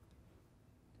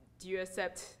 do you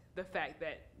accept the fact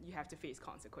that you have to face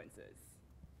consequences?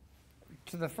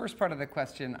 To the first part of the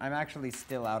question, I'm actually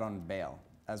still out on bail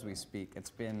as we speak.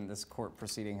 This court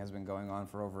proceeding has been going on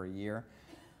for over a year.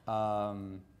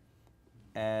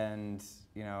 And,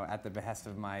 at the behest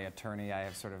of my attorney, I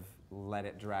have sort of let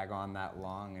it drag on that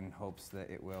long in hopes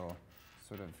that it will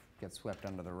sort of get swept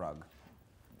under the rug.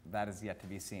 That is yet to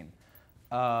be seen.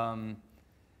 In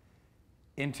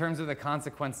terms of the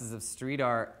consequences of street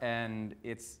art and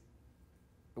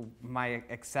my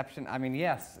exception, I mean,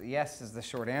 yes is the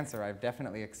short answer. I've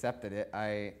definitely accepted it.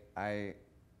 I'm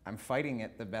fighting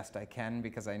it the best I can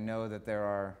because I know that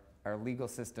our legal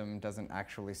system doesn't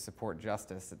actually support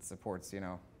justice. It supports,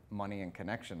 money and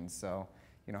connections. So,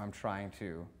 I'm trying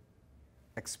to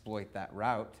exploit that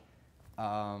route.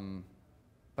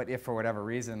 But if for whatever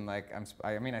reason, I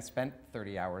spent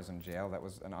 30 hours in jail. That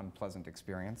was an unpleasant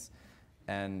experience,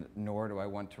 and nor do I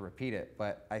want to repeat it.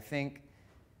 But I think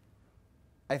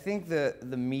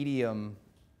the medium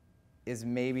is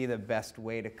maybe the best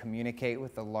way to communicate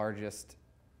with the largest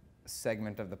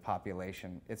segment of the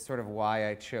population. It's sort of why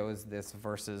I chose this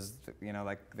versus,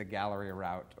 the gallery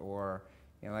route, or,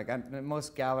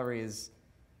 most galleries,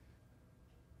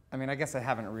 I guess I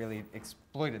haven't really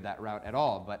exploited that route at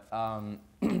all, but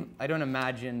I don't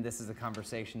imagine this is a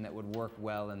conversation that would work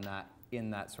well in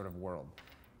that sort of world.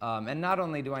 And not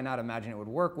only do I not imagine it would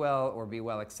work well or be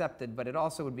well accepted, but it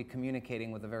also would be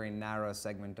communicating with a very narrow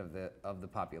segment of the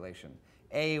population.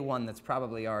 One that's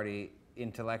probably already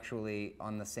intellectually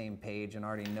on the same page and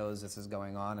already knows this is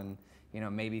going on, and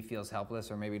maybe feels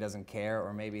helpless, or maybe doesn't care,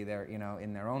 or maybe they're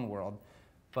in their own world.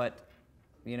 But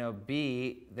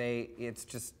B, it's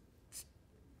just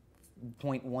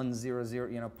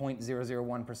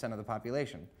 0.001% of the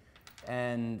population,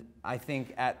 and I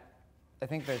think that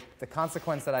the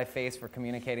consequence that I face for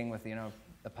communicating with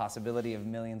the possibility of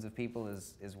millions of people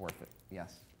is worth it.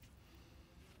 Yes.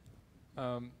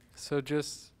 So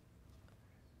just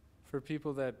for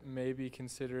people that may be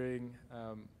considering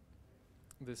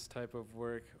this type of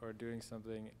work or doing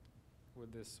something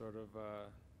with this sort of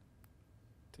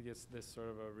to get this sort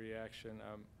of a reaction,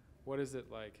 what is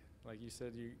it like? Like you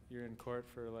said, you're in court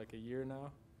for like a year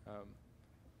now.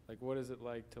 What is it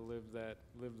like to live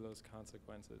those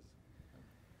consequences?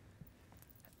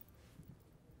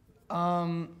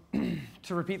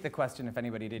 To repeat the question, if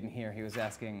anybody didn't hear, he was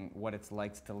asking what it's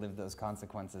like to live those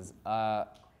consequences.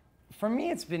 For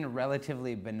me, it's been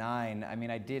relatively benign.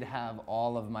 I did have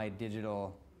all of my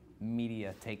digital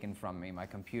media taken from me: my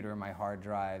computer, my hard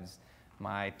drives,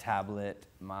 my tablet,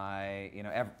 my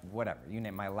whatever, you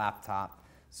name, my laptop.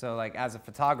 So as a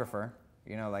photographer,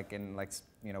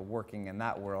 working in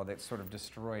that world, it sort of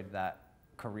destroyed that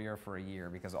career for a year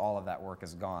because all of that work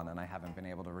is gone, and I haven't been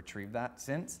able to retrieve that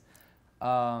since.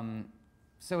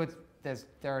 So there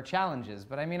are challenges,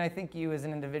 but I think you as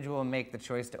an individual make the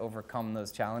choice to overcome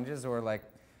those challenges, or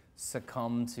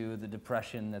succumb to the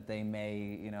depression that they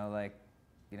may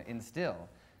instill.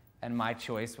 And my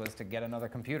choice was to get another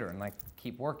computer and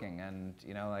keep working, and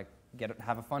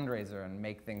have a fundraiser and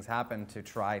make things happen to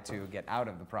try to get out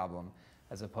of the problem.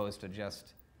 as opposed to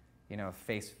just,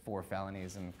 face 4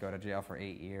 felonies and go to jail for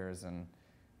 8 years and,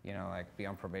 like be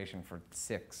on probation for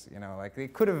 6. Like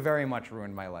it could have very much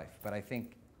ruined my life. But I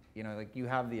think, like you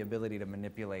have the ability to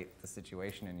manipulate the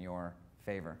situation in your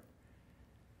favor.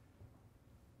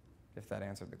 If that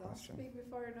answered the question. Don't speak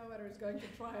before you know whether it's going to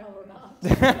trial or not.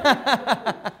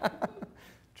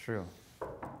 True.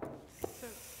 So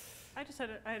I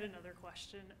had another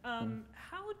question.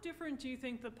 How different do you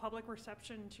think the public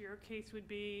reception to your case would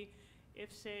be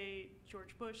if, say,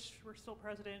 George Bush were still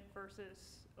president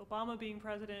versus Obama being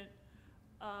president?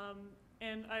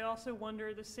 And I also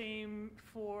wonder the same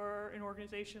for an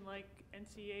organization like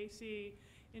NCAC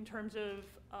in terms of,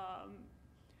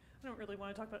 I don't really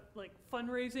want to talk about like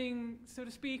fundraising, so to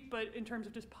speak, but in terms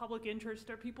of just public interest,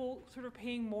 are people sort of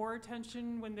paying more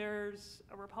attention when there's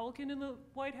a Republican in the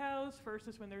White House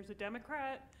versus when there's a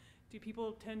Democrat? Do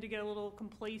people tend to get a little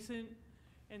complacent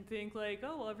and think like,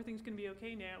 oh, well, everything's going to be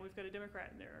okay now, we've got a Democrat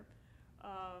in there?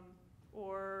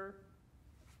 Or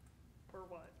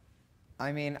what?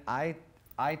 I mean, I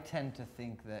tend to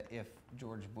think that if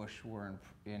George Bush were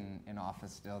in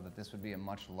office still, that this would be a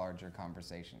much larger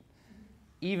conversation.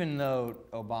 Even though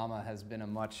Obama has been a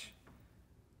much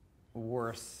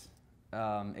worse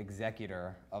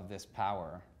executor of this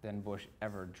power than Bush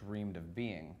ever dreamed of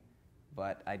being.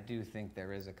 But I do think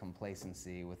there is a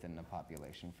complacency within the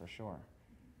population for sure.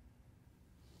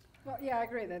 Well, yeah, I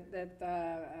agree that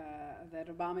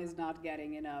Obama is not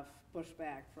getting enough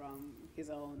pushback from his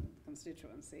own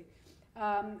constituency.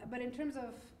 But in terms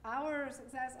of our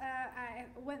success,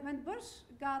 when Bush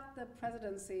got the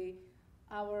presidency,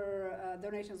 our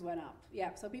donations went up.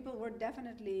 Yeah, so people were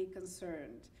definitely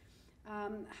concerned.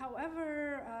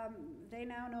 However, they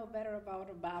now know better about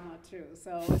Obama too.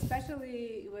 So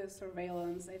especially with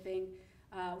surveillance, I think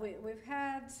we've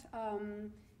had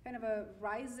kind of a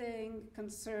rising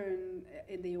concern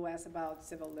in the US about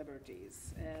civil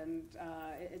liberties. And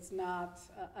it's not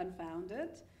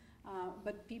unfounded.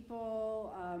 But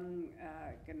people,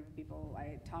 people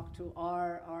I talk to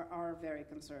are very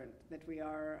concerned that we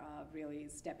are really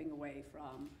stepping away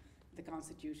from the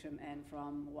Constitution and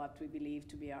from what we believe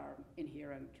to be our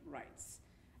inherent rights.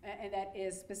 And that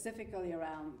is specifically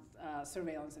around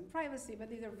surveillance and privacy, but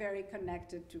these are very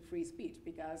connected to free speech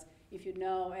because if you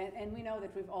know, and we know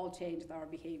that we've all changed our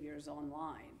behaviors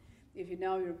online. If you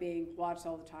know you're being watched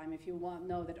all the time, if you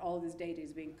know that all this data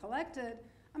is being collected,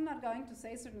 I'm not going to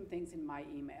say certain things in my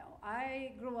email.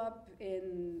 I grew up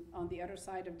on the other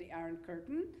side of the Iron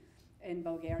Curtain in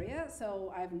Bulgaria,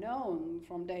 so I've known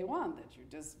from day one that you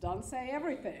just don't say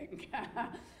everything.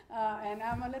 And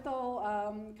I'm a little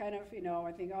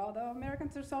I think, oh, the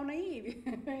Americans are so naive.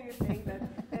 You think that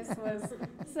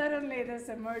suddenly this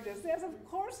emerges. Yes, of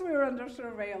course we're under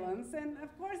surveillance, and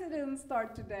of course it didn't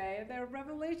start today. There are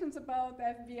revelations about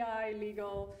FBI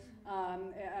legal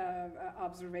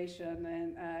observation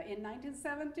in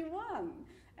 1971.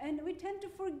 And we tend to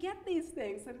forget these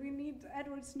things, and we need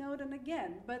Edward Snowden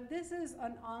again. But this is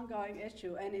an ongoing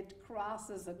issue, and it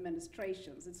crosses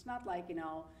administrations. It's not like,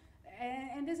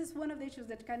 and this is one of the issues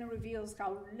that kind of reveals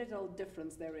how little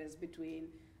difference there is between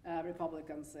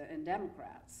Republicans and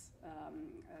Democrats.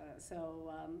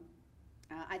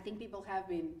 I think people have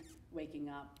been waking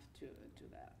up to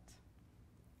that.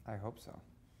 I hope so.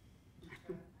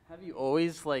 Have you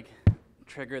always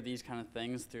triggered these kind of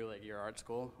things through your art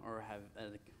school, or have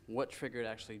what triggered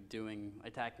actually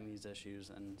attacking these issues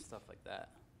and stuff like that?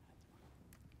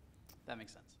 That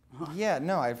makes sense. Yeah,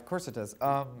 no, of course it does.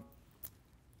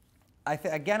 I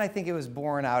think it was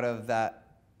born out of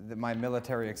my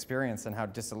military experience and how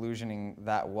disillusioning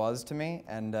that was to me,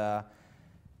 and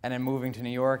then moving to New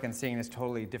York and seeing this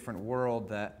totally different world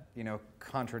that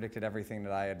contradicted everything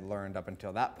that I had learned up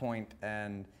until that point,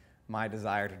 and my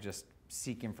desire to just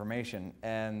seek information.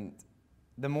 And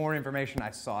the more information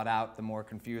I sought out, the more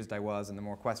confused I was, and the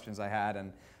more questions I had,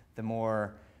 and the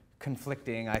more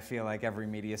conflicting I feel like every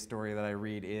media story that I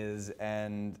read is.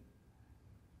 And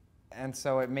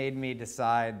so it made me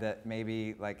decide that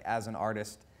maybe, as an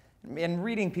artist, and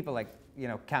reading people like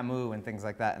Camus and things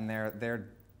like that, and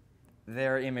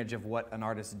their image of what an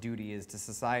artist's duty is to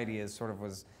society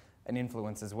was an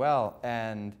influence as well.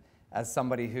 And as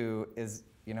somebody who is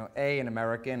A, an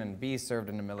American, and B, served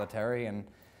in the military,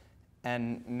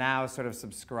 and now sort of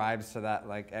subscribes to that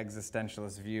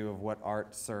existentialist view of what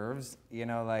art serves,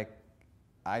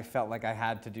 I felt like I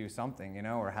had to do something,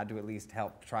 or had to at least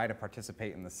help try to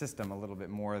participate in the system a little bit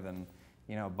more than,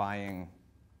 buying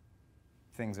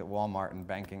things at Walmart and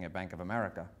banking at Bank of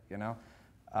America,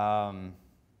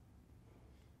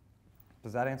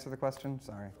 Does that answer the question?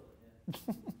 Sorry.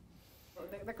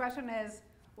 The question is,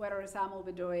 whether Essam will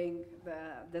be doing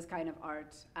this kind of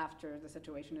art after the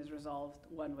situation is resolved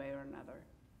one way or another.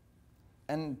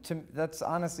 And that's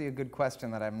honestly a good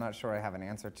question that I'm not sure I have an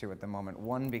answer to at the moment.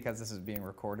 One, because this is being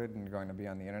recorded and going to be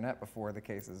on the internet before the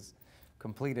case is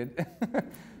completed.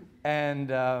 And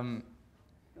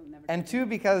two,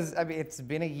 because I mean, it's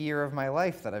been a year of my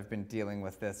life that I've been dealing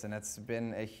with this, and it's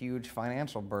been a huge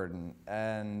financial burden.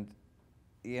 And,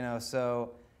 you know,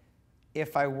 so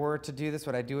if I were to do this,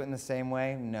 would I do it in the same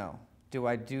way? No. Do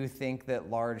I think that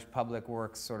large public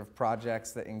works sort of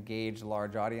projects that engage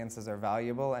large audiences are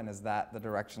valuable, and is that the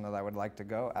direction that I would like to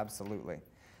go? Absolutely.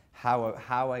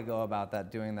 How I go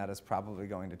about doing that is probably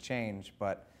going to change,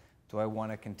 but do I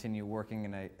want to continue working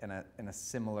in a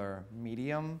similar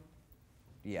medium?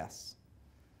 Yes.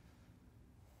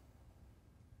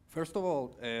 First of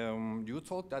all, you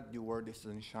thought that you were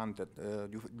disenchanted.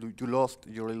 You lost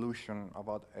your illusion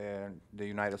about the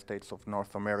United States of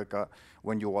North America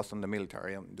when you was in the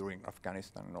military during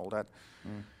Afghanistan and all that.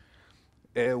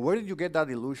 Where did you get that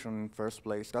illusion in the first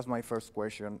place? That's my first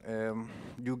question.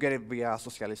 You get it via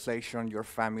socialization, your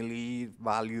family,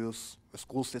 values, the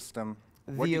school system?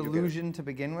 The illusion to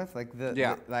begin with, like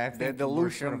I think the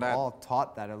illusion sort of all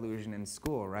taught that illusion in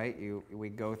school, right? We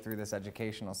go through this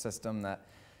educational system that,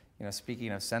 you know,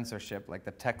 speaking of censorship, like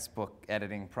the textbook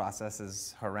editing process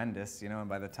is horrendous, you know, and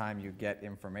by the time you get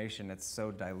information, it's so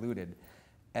diluted.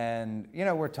 And, you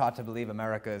know, we're taught to believe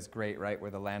America is great, right? We're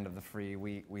the land of the free,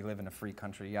 we live in a free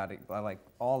country, yada, like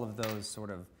all of those sort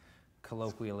of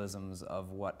colloquialisms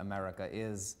of what America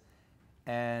is.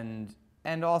 And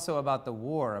also about the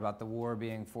war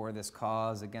being for this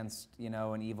cause against, you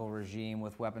know, an evil regime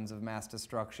with weapons of mass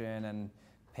destruction and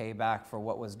payback for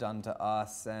what was done to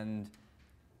us. And,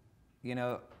 you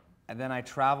know, and then I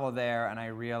travel there and I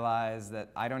realize that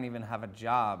I don't even have a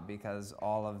job because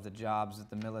all of the jobs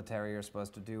that the military are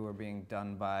supposed to do are being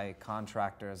done by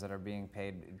contractors that are being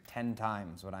paid 10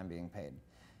 times what I'm being paid,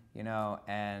 you know,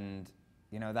 and,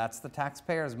 you know, that's the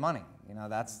taxpayers' money, you know,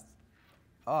 that's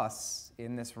us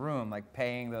in this room, like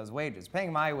paying those wages,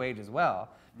 paying my wage as well,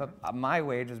 but my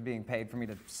wage is being paid for me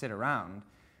to sit around,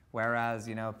 whereas,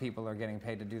 you know, people are getting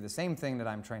paid to do the same thing that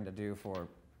I'm trained to do for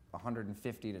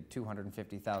 $150,000 to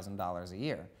 $250,000 a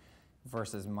year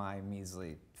versus my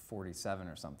measly 47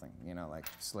 or something, you know, like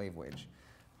slave wage.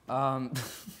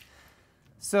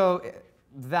 So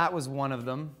that was one of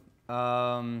them.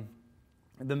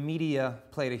 The media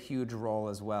played a huge role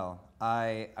as well.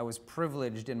 I was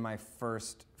privileged in my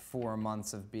first 4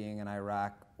 months of being in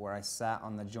Iraq, where I sat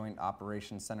on the Joint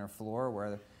Operations Center floor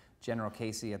where General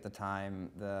Casey at the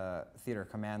time, the theater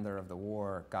commander of the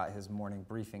war, got his morning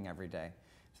briefing every day.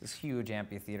 This huge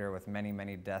amphitheater with many,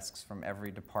 many desks from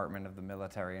every department of the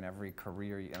military and every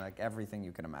career, like everything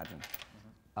you can imagine.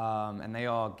 And they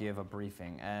all give a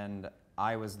briefing. And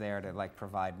I was there to like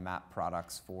provide map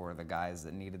products for the guys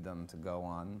that needed them to go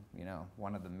on, you know,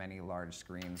 one of the many large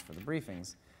screens for the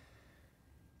briefings.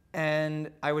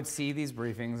 And I would see these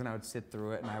briefings and I would sit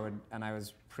through it, and I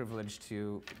was privileged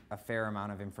to a fair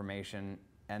amount of information.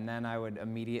 And then I would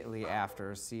immediately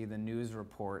after see the news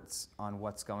reports on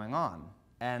what's going on.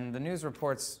 And the news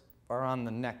reports are on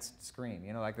the next screen.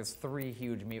 You know, like there's 3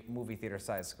 huge movie theater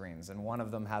size screens, and one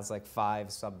of them has like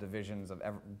 5 subdivisions of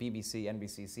BBC,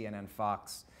 NBC, CNN,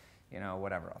 Fox, you know,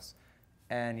 whatever else.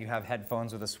 And you have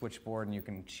headphones with a switchboard, and you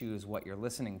can choose what you're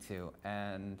listening to.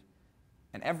 And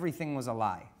everything was a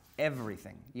lie.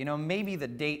 Everything. You know, maybe the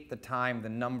date, the time, the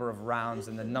number of rounds,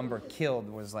 and the number killed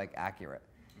was like accurate,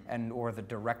 or the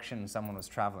direction someone was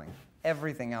traveling.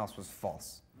 Everything else was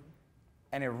false.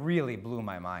 And it really blew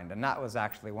my mind. And that was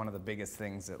actually one of the biggest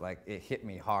things that, like, it hit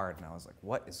me hard. And I was like,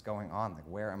 what is going on? Like,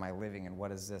 where am I living? And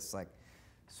what is this, like,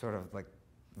 sort of, like,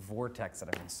 vortex that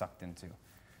I've been sucked into?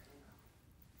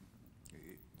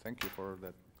 Thank you for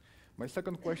that. My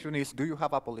second question is, do you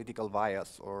have a political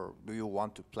bias, or do you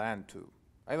want to plan to?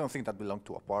 I don't think that belongs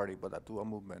to a party, but to a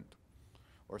movement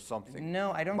or something.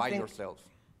 No, I don't think. By yourself.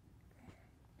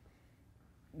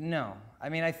 No. I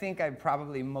mean, I think I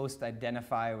probably most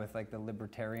identify with like the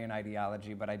libertarian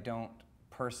ideology, but I don't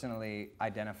personally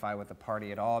identify with the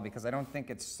party at all because I don't think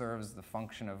it serves the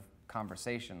function of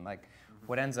conversation. Like,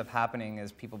 what ends up happening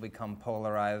is people become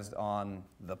polarized on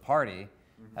the party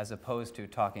as opposed to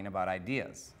talking about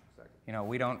ideas. Exactly. You know,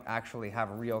 we don't actually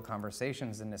have real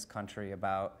conversations in this country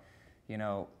about, you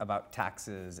know, about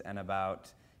taxes and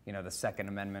about, you know, the Second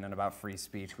Amendment and about free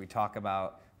speech. We talk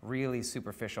about really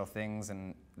superficial things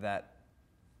and that,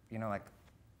 you know, like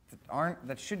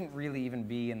that shouldn't really even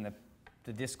be in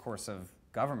the discourse of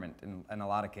government in a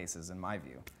lot of cases, in my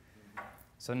view.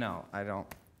 So no, I don't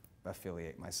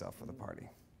affiliate myself with a party.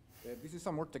 This is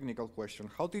a more technical question.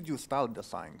 How did you style the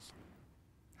signs?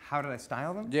 How did I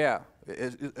style them? Yeah,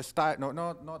 style. No,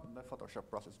 not the Photoshop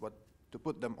process, but to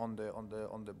put them on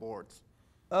the boards.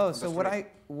 Oh, so what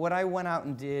I went out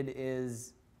and did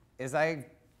is I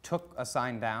took a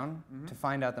sign down to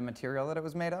find out the material that it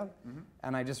was made of,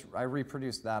 and I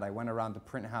reproduced that. I went around to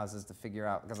print houses to figure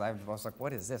out, because I was like,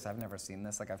 what is this? I've never seen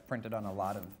this. Like, I've printed on a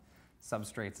lot of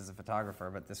substrates as a photographer,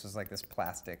 but this was like this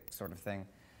plastic sort of thing,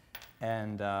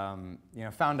 and you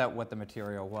know, found out what the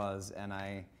material was, and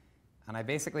I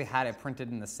basically had it printed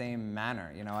in the same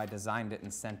manner. You know, I designed it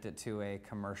and sent it to a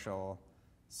commercial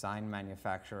sign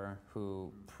manufacturer who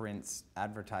prints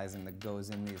advertising that goes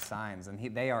in these signs, and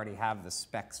they already have the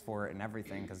specs for it and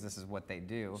everything, because this is what they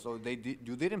do. So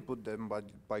you didn't put them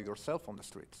by yourself on the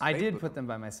streets? I did put them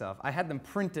by myself. I had them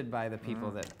printed by the people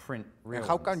that print real And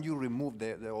how ones. can you remove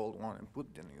the old one and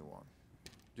put the new one?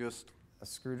 Just A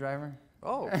screwdriver?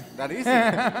 oh, that easy.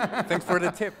 Thanks for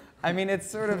the tip. I mean, it's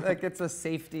sort of like it's a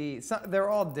safety. They're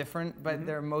all different, but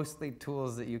they're mostly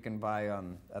tools that you can buy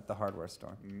at the hardware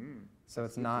store. So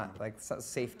it's not like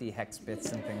safety hex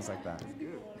bits and things like that.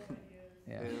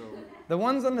 Yeah. The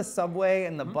ones on the subway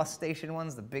and the bus station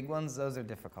ones, the big ones, those are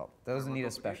difficult. Those need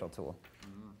a special tool.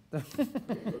 Okay,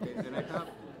 then I have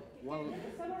one.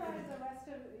 Summarize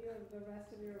the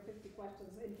rest of your 50 questions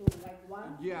into like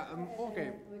one. Yeah. Okay.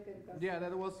 And we can go. Yeah,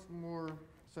 that was more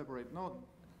separate. No,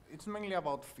 it's mainly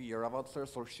about fear, about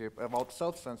censorship, about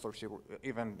self-censorship.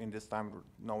 Even in this time,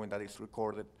 knowing that it's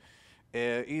recorded,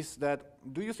 is that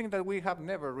do you think that we have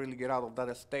never really get out of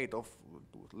that state of,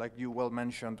 like you well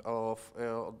mentioned, of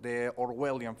the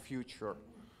Orwellian future?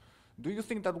 Do you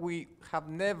think that we have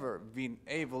never been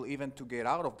able even to get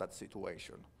out of that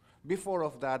situation? Before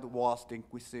of that was the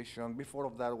Inquisition, before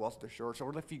of that was the church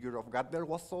or the figure of God. There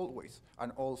was always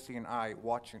an all-seeing eye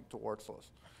watching towards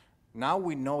us. Now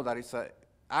we know that it's an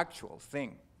actual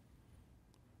thing.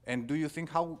 And do you think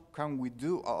how can we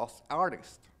do as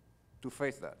artists to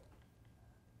face that?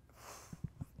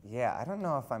 Yeah, I don't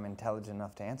know if I'm intelligent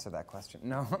enough to answer that question.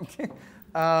 No, I'm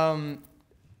kidding.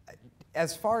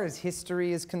 As far as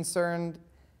history is concerned,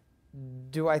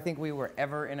 do I think we were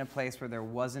ever in a place where there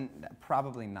wasn't?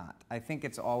 Probably not. I think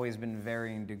it's always been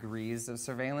varying degrees of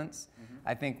surveillance.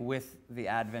 I think with the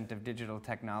advent of digital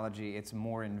technology, it's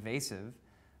more invasive.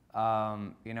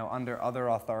 You know, under other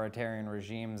authoritarian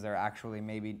regimes, there actually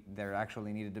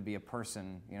needed to be a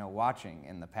person, you know, watching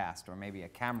in the past, or maybe a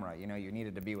camera. You know, you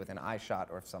needed to be within eye shot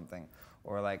or something,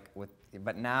 or like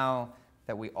but now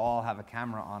that we all have a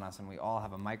camera on us and we all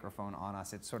have a microphone on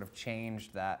us, it's sort of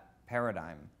changed that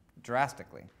paradigm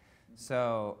drastically.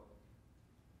 So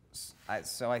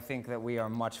I think that we are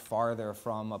much farther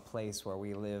from a place where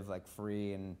we live like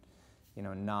free and, you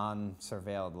know,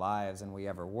 non-surveilled lives than we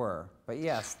ever were. But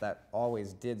yes, that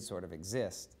always did sort of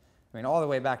exist. I mean, all the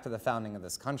way back to the founding of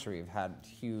this country, we've had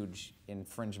huge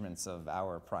infringements of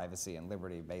our privacy and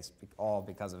liberty all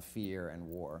because of fear and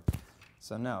war.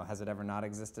 So no, has it ever not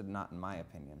existed? Not in my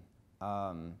opinion.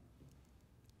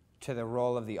 To the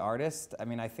role of the artist, I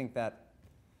mean, I think that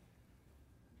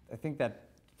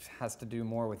has to do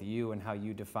more with you and how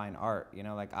you define art. You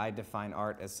know, like I define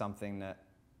art as something that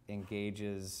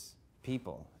engages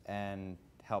people and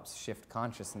helps shift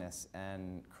consciousness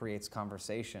and creates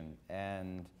conversation.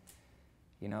 And,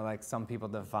 you know, like some people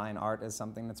define art as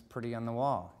something that's pretty on the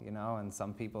wall, you know, and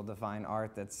some people define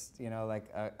art that's, you know,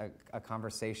 like a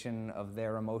conversation of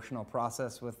their emotional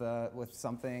process with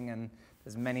something, and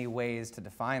there's many ways to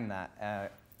define that.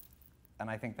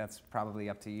 And I think that's probably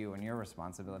up to you and your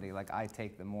responsibility. Like I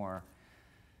take the more,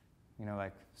 you know,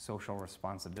 like social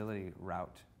responsibility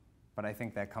route. But I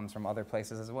think that comes from other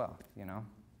places as well, you know?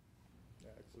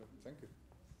 Yeah, excellent. Thank you.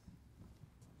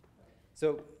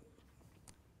 So,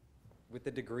 with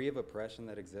the degree of oppression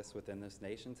that exists within this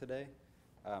nation today,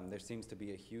 there seems to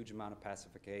be a huge amount of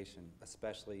pacification,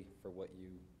 especially for what you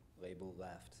label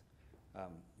left,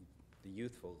 the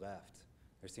youthful left.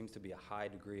 There seems to be a high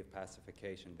degree of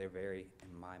pacification. They're very,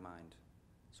 in my mind,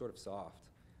 sort of soft.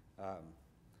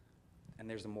 And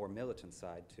there's a more militant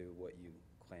side to what you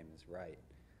claim is right.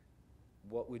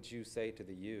 What would you say to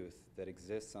the youth that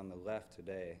exists on the left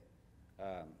today?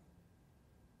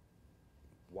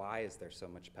 Why is there so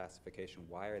much pacification?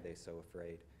 Why are they so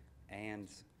afraid? And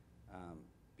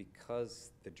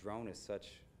because the drone is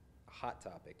such a hot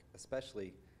topic,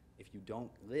 especially if you don't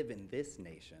live in this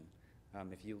nation,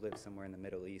 if you live somewhere in the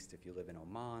Middle East, if you live in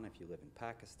Oman, if you live in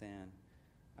Pakistan,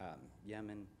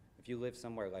 Yemen, if you live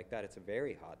somewhere like that, it's a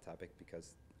very hot topic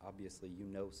because obviously you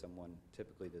know someone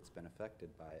typically that's been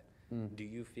affected by it. Do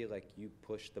you feel like you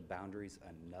pushed the boundaries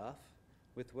enough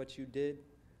with what you did?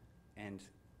 And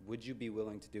would you be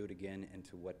willing to do it again, and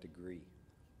to what degree?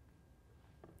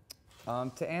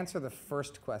 To answer the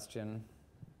first question,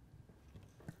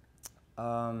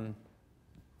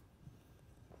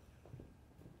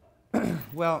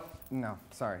 well, no,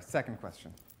 sorry, second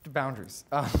question, the boundaries.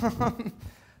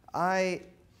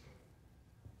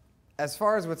 As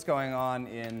far as what's going on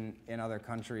in other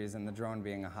countries and the drone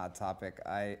being a hot topic,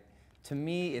 to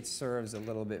me it serves a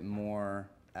little bit more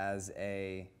as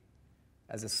a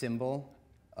symbol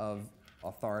of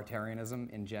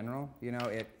authoritarianism in general. You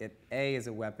know, it A, is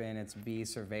a weapon, it's B,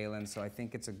 surveillance, so I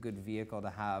think it's a good vehicle to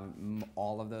have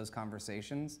all of those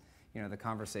conversations. You know, the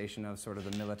conversation of sort of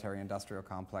the military-industrial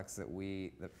complex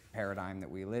the paradigm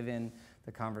that we live in,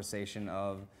 the conversation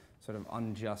of sort of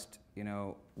unjust, you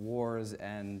know, wars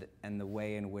and the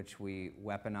way in which we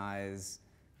weaponize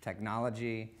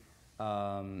technology,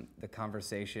 the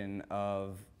conversation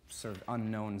of sort of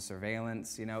unknown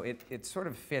surveillance. You know, it sort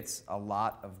of fits a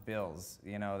lot of bills,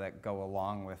 you know, that go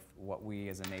along with what we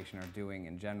as a nation are doing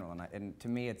in general. And to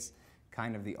me, it's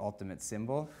kind of the ultimate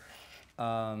symbol.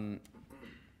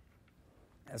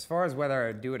 As far as whether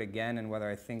I do it again and whether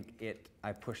I think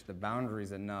I push the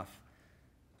boundaries enough,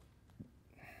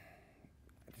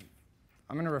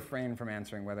 I'm going to refrain from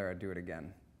answering whether I do it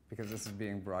again, because this is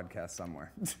being broadcast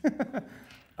somewhere.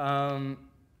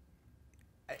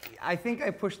 I think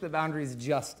I push the boundaries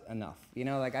just enough. You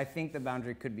know, like I think the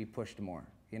boundary could be pushed more,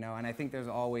 you know, and I think there's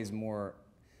always more,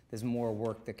 there's more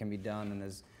work that can be done,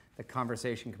 and the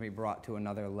conversation can be brought to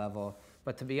another level.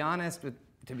 But to be honest,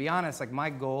 like my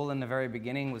goal in the very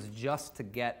beginning was just to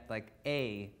get like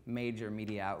a major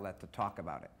media outlet to talk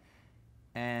about it.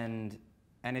 And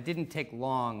it didn't take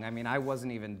long. I mean, I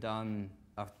wasn't even done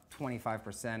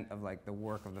 25% of like the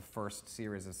work of the first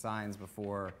series of signs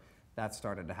before that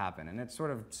started to happen. And it sort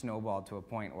of snowballed to a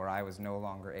point where I was no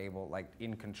longer able, like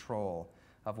in control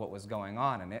of what was going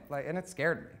on. And it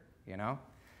scared me, you know?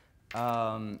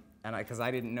 Because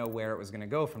I didn't know where it was going to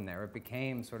go from there. It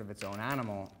became sort of its own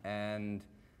animal, and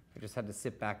I just had to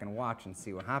sit back and watch and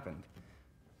see what happened.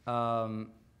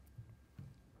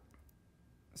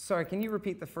 Sorry, can you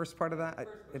repeat the first part of that?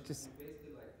 Basically,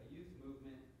 like a youth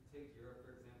movement, take Europe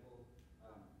for example,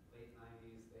 late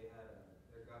 90s, they had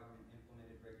their government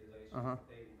implemented regulations.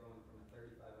 They were going from a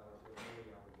 35-hour to a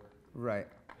 40-hour work week. Right.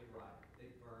 They riot, they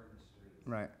burn the streets.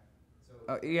 Right.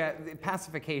 So yeah, the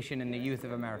pacification in the youth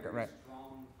of America, right.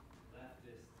 Strong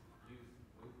leftist youth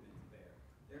movement there.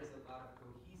 There's a lot of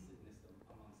cohesiveness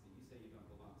amongst it. You say you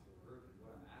don't belong to a group, and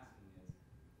what I'm asking is,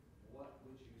 what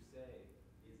would you say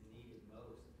is needed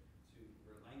most to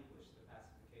relinquish the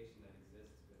pacification that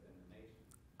exists within the nation?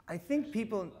 I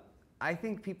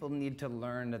think people need to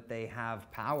learn that they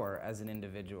have power as an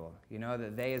individual. You know,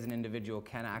 that they as an individual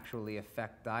can actually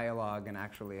affect dialogue and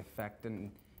actually affect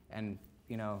and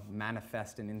you know,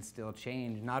 manifest and instill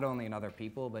change, not only in other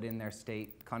people, but in their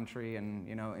state, country, and,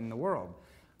 you know, in the world.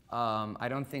 I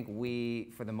don't think we,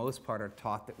 for the most part, are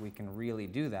taught that we can really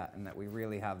do that and that we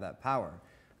really have that power.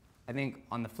 I think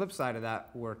on the flip side of that,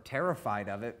 we're terrified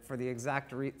of it for the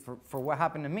exact for what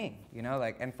happened to me, you know,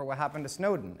 like, and for what happened to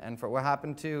Snowden, and for what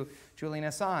happened to Julian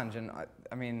Assange, and I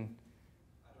mean.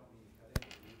 I don't mean to cut in, but do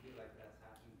you feel like that's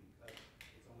happening because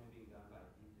it's only being done by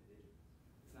individuals?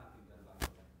 It's not being done by the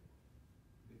collective.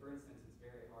 For instance, it's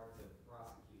very hard to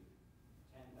prosecute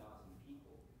 10,000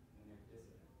 people when they're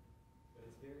dissident, but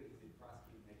it's very easy to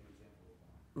prosecute and make an example of them.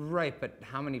 Right, but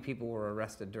how many people were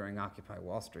arrested during Occupy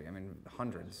Wall Street? I mean,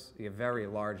 hundreds. Very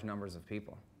large numbers of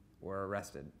people were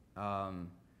arrested. And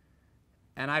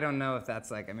I don't know if that's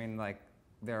like, I mean, like,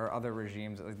 there are other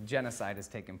regimes, like, genocide has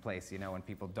taken place, you know, when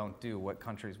people don't do what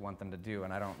countries want them to do,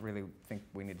 and I don't really think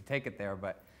we need to take it there,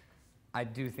 but I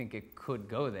do think it could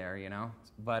go there, you know?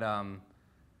 But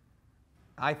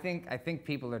I think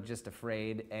people are just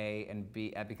afraid, A, and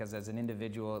B, because as an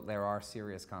individual, there are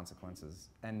serious consequences.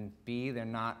 And B, they're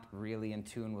not really in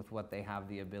tune with what they have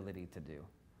the ability to do.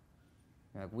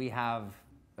 Like, we have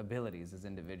abilities as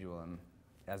individuals,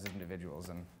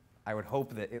 and I would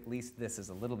hope that at least this is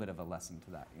a little bit of a lesson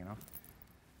to that, you know?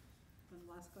 And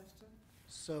last question?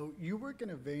 So you work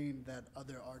in a vein that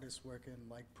other artists work in,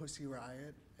 like Pussy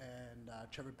Riot and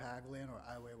Trevor Paglan or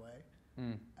Ai Weiwei.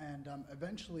 And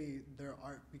eventually their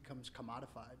art becomes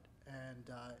commodified, and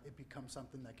it becomes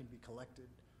something that can be collected.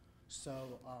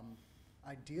 So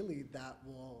ideally that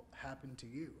will happen to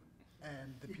you.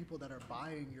 And the people that are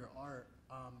buying your art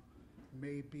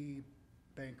may be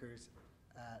bankers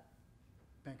at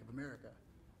Bank of America,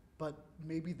 but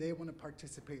maybe they want to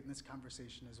participate in this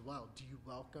conversation as well. Do you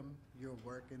welcome your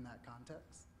work in that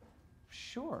context?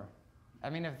 Sure. I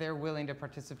mean, if they're willing to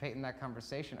participate in that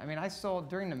conversation. I mean, I sold,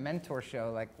 during the Mentor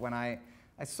show, like when I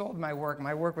I sold my work.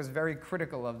 My work was very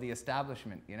critical of the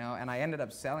establishment, you know, and I ended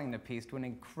up selling the piece to an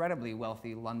incredibly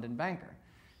wealthy London banker,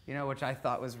 you know, which I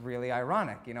thought was really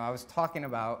ironic. You know, I was talking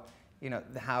about, you know,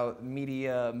 how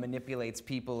media manipulates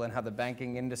people and how the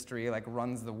banking industry like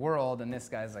runs the world, and this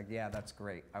guy's like, yeah, that's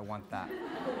great, I want that.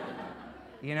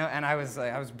 You know, and I was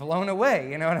blown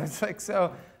away, you know, and I was like,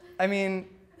 so, I mean,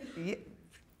 yeah,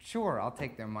 sure, I'll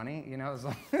take their money, you know, it was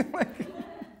like,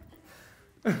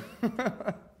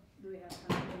 Do we have time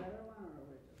for another one, or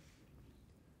we're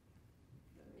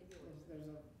just, there's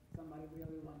somebody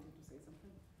really wanting to say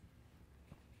something?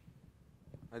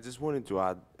 I just wanted to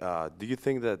add, do you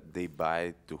think that they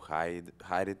buy to hide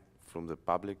it from the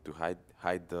public, to hide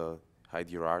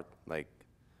your art? Like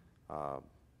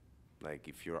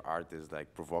if your art is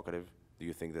like provocative, do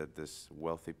you think that there's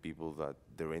wealthy people that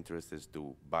their interest is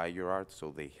to buy your art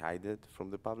so they hide it from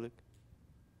the public?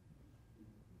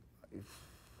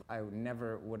 I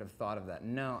never would have thought of that.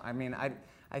 No, I mean,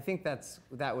 I think that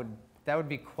would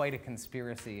be quite a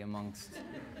conspiracy amongst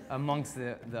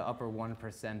the upper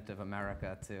 1% of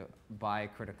America to buy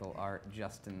critical art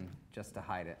just to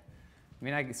hide it. I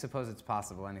mean, I suppose it's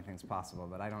possible, anything's possible,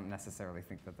 but I don't necessarily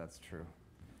think that that's true.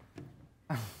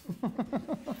 But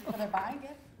they're buying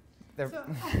it? They're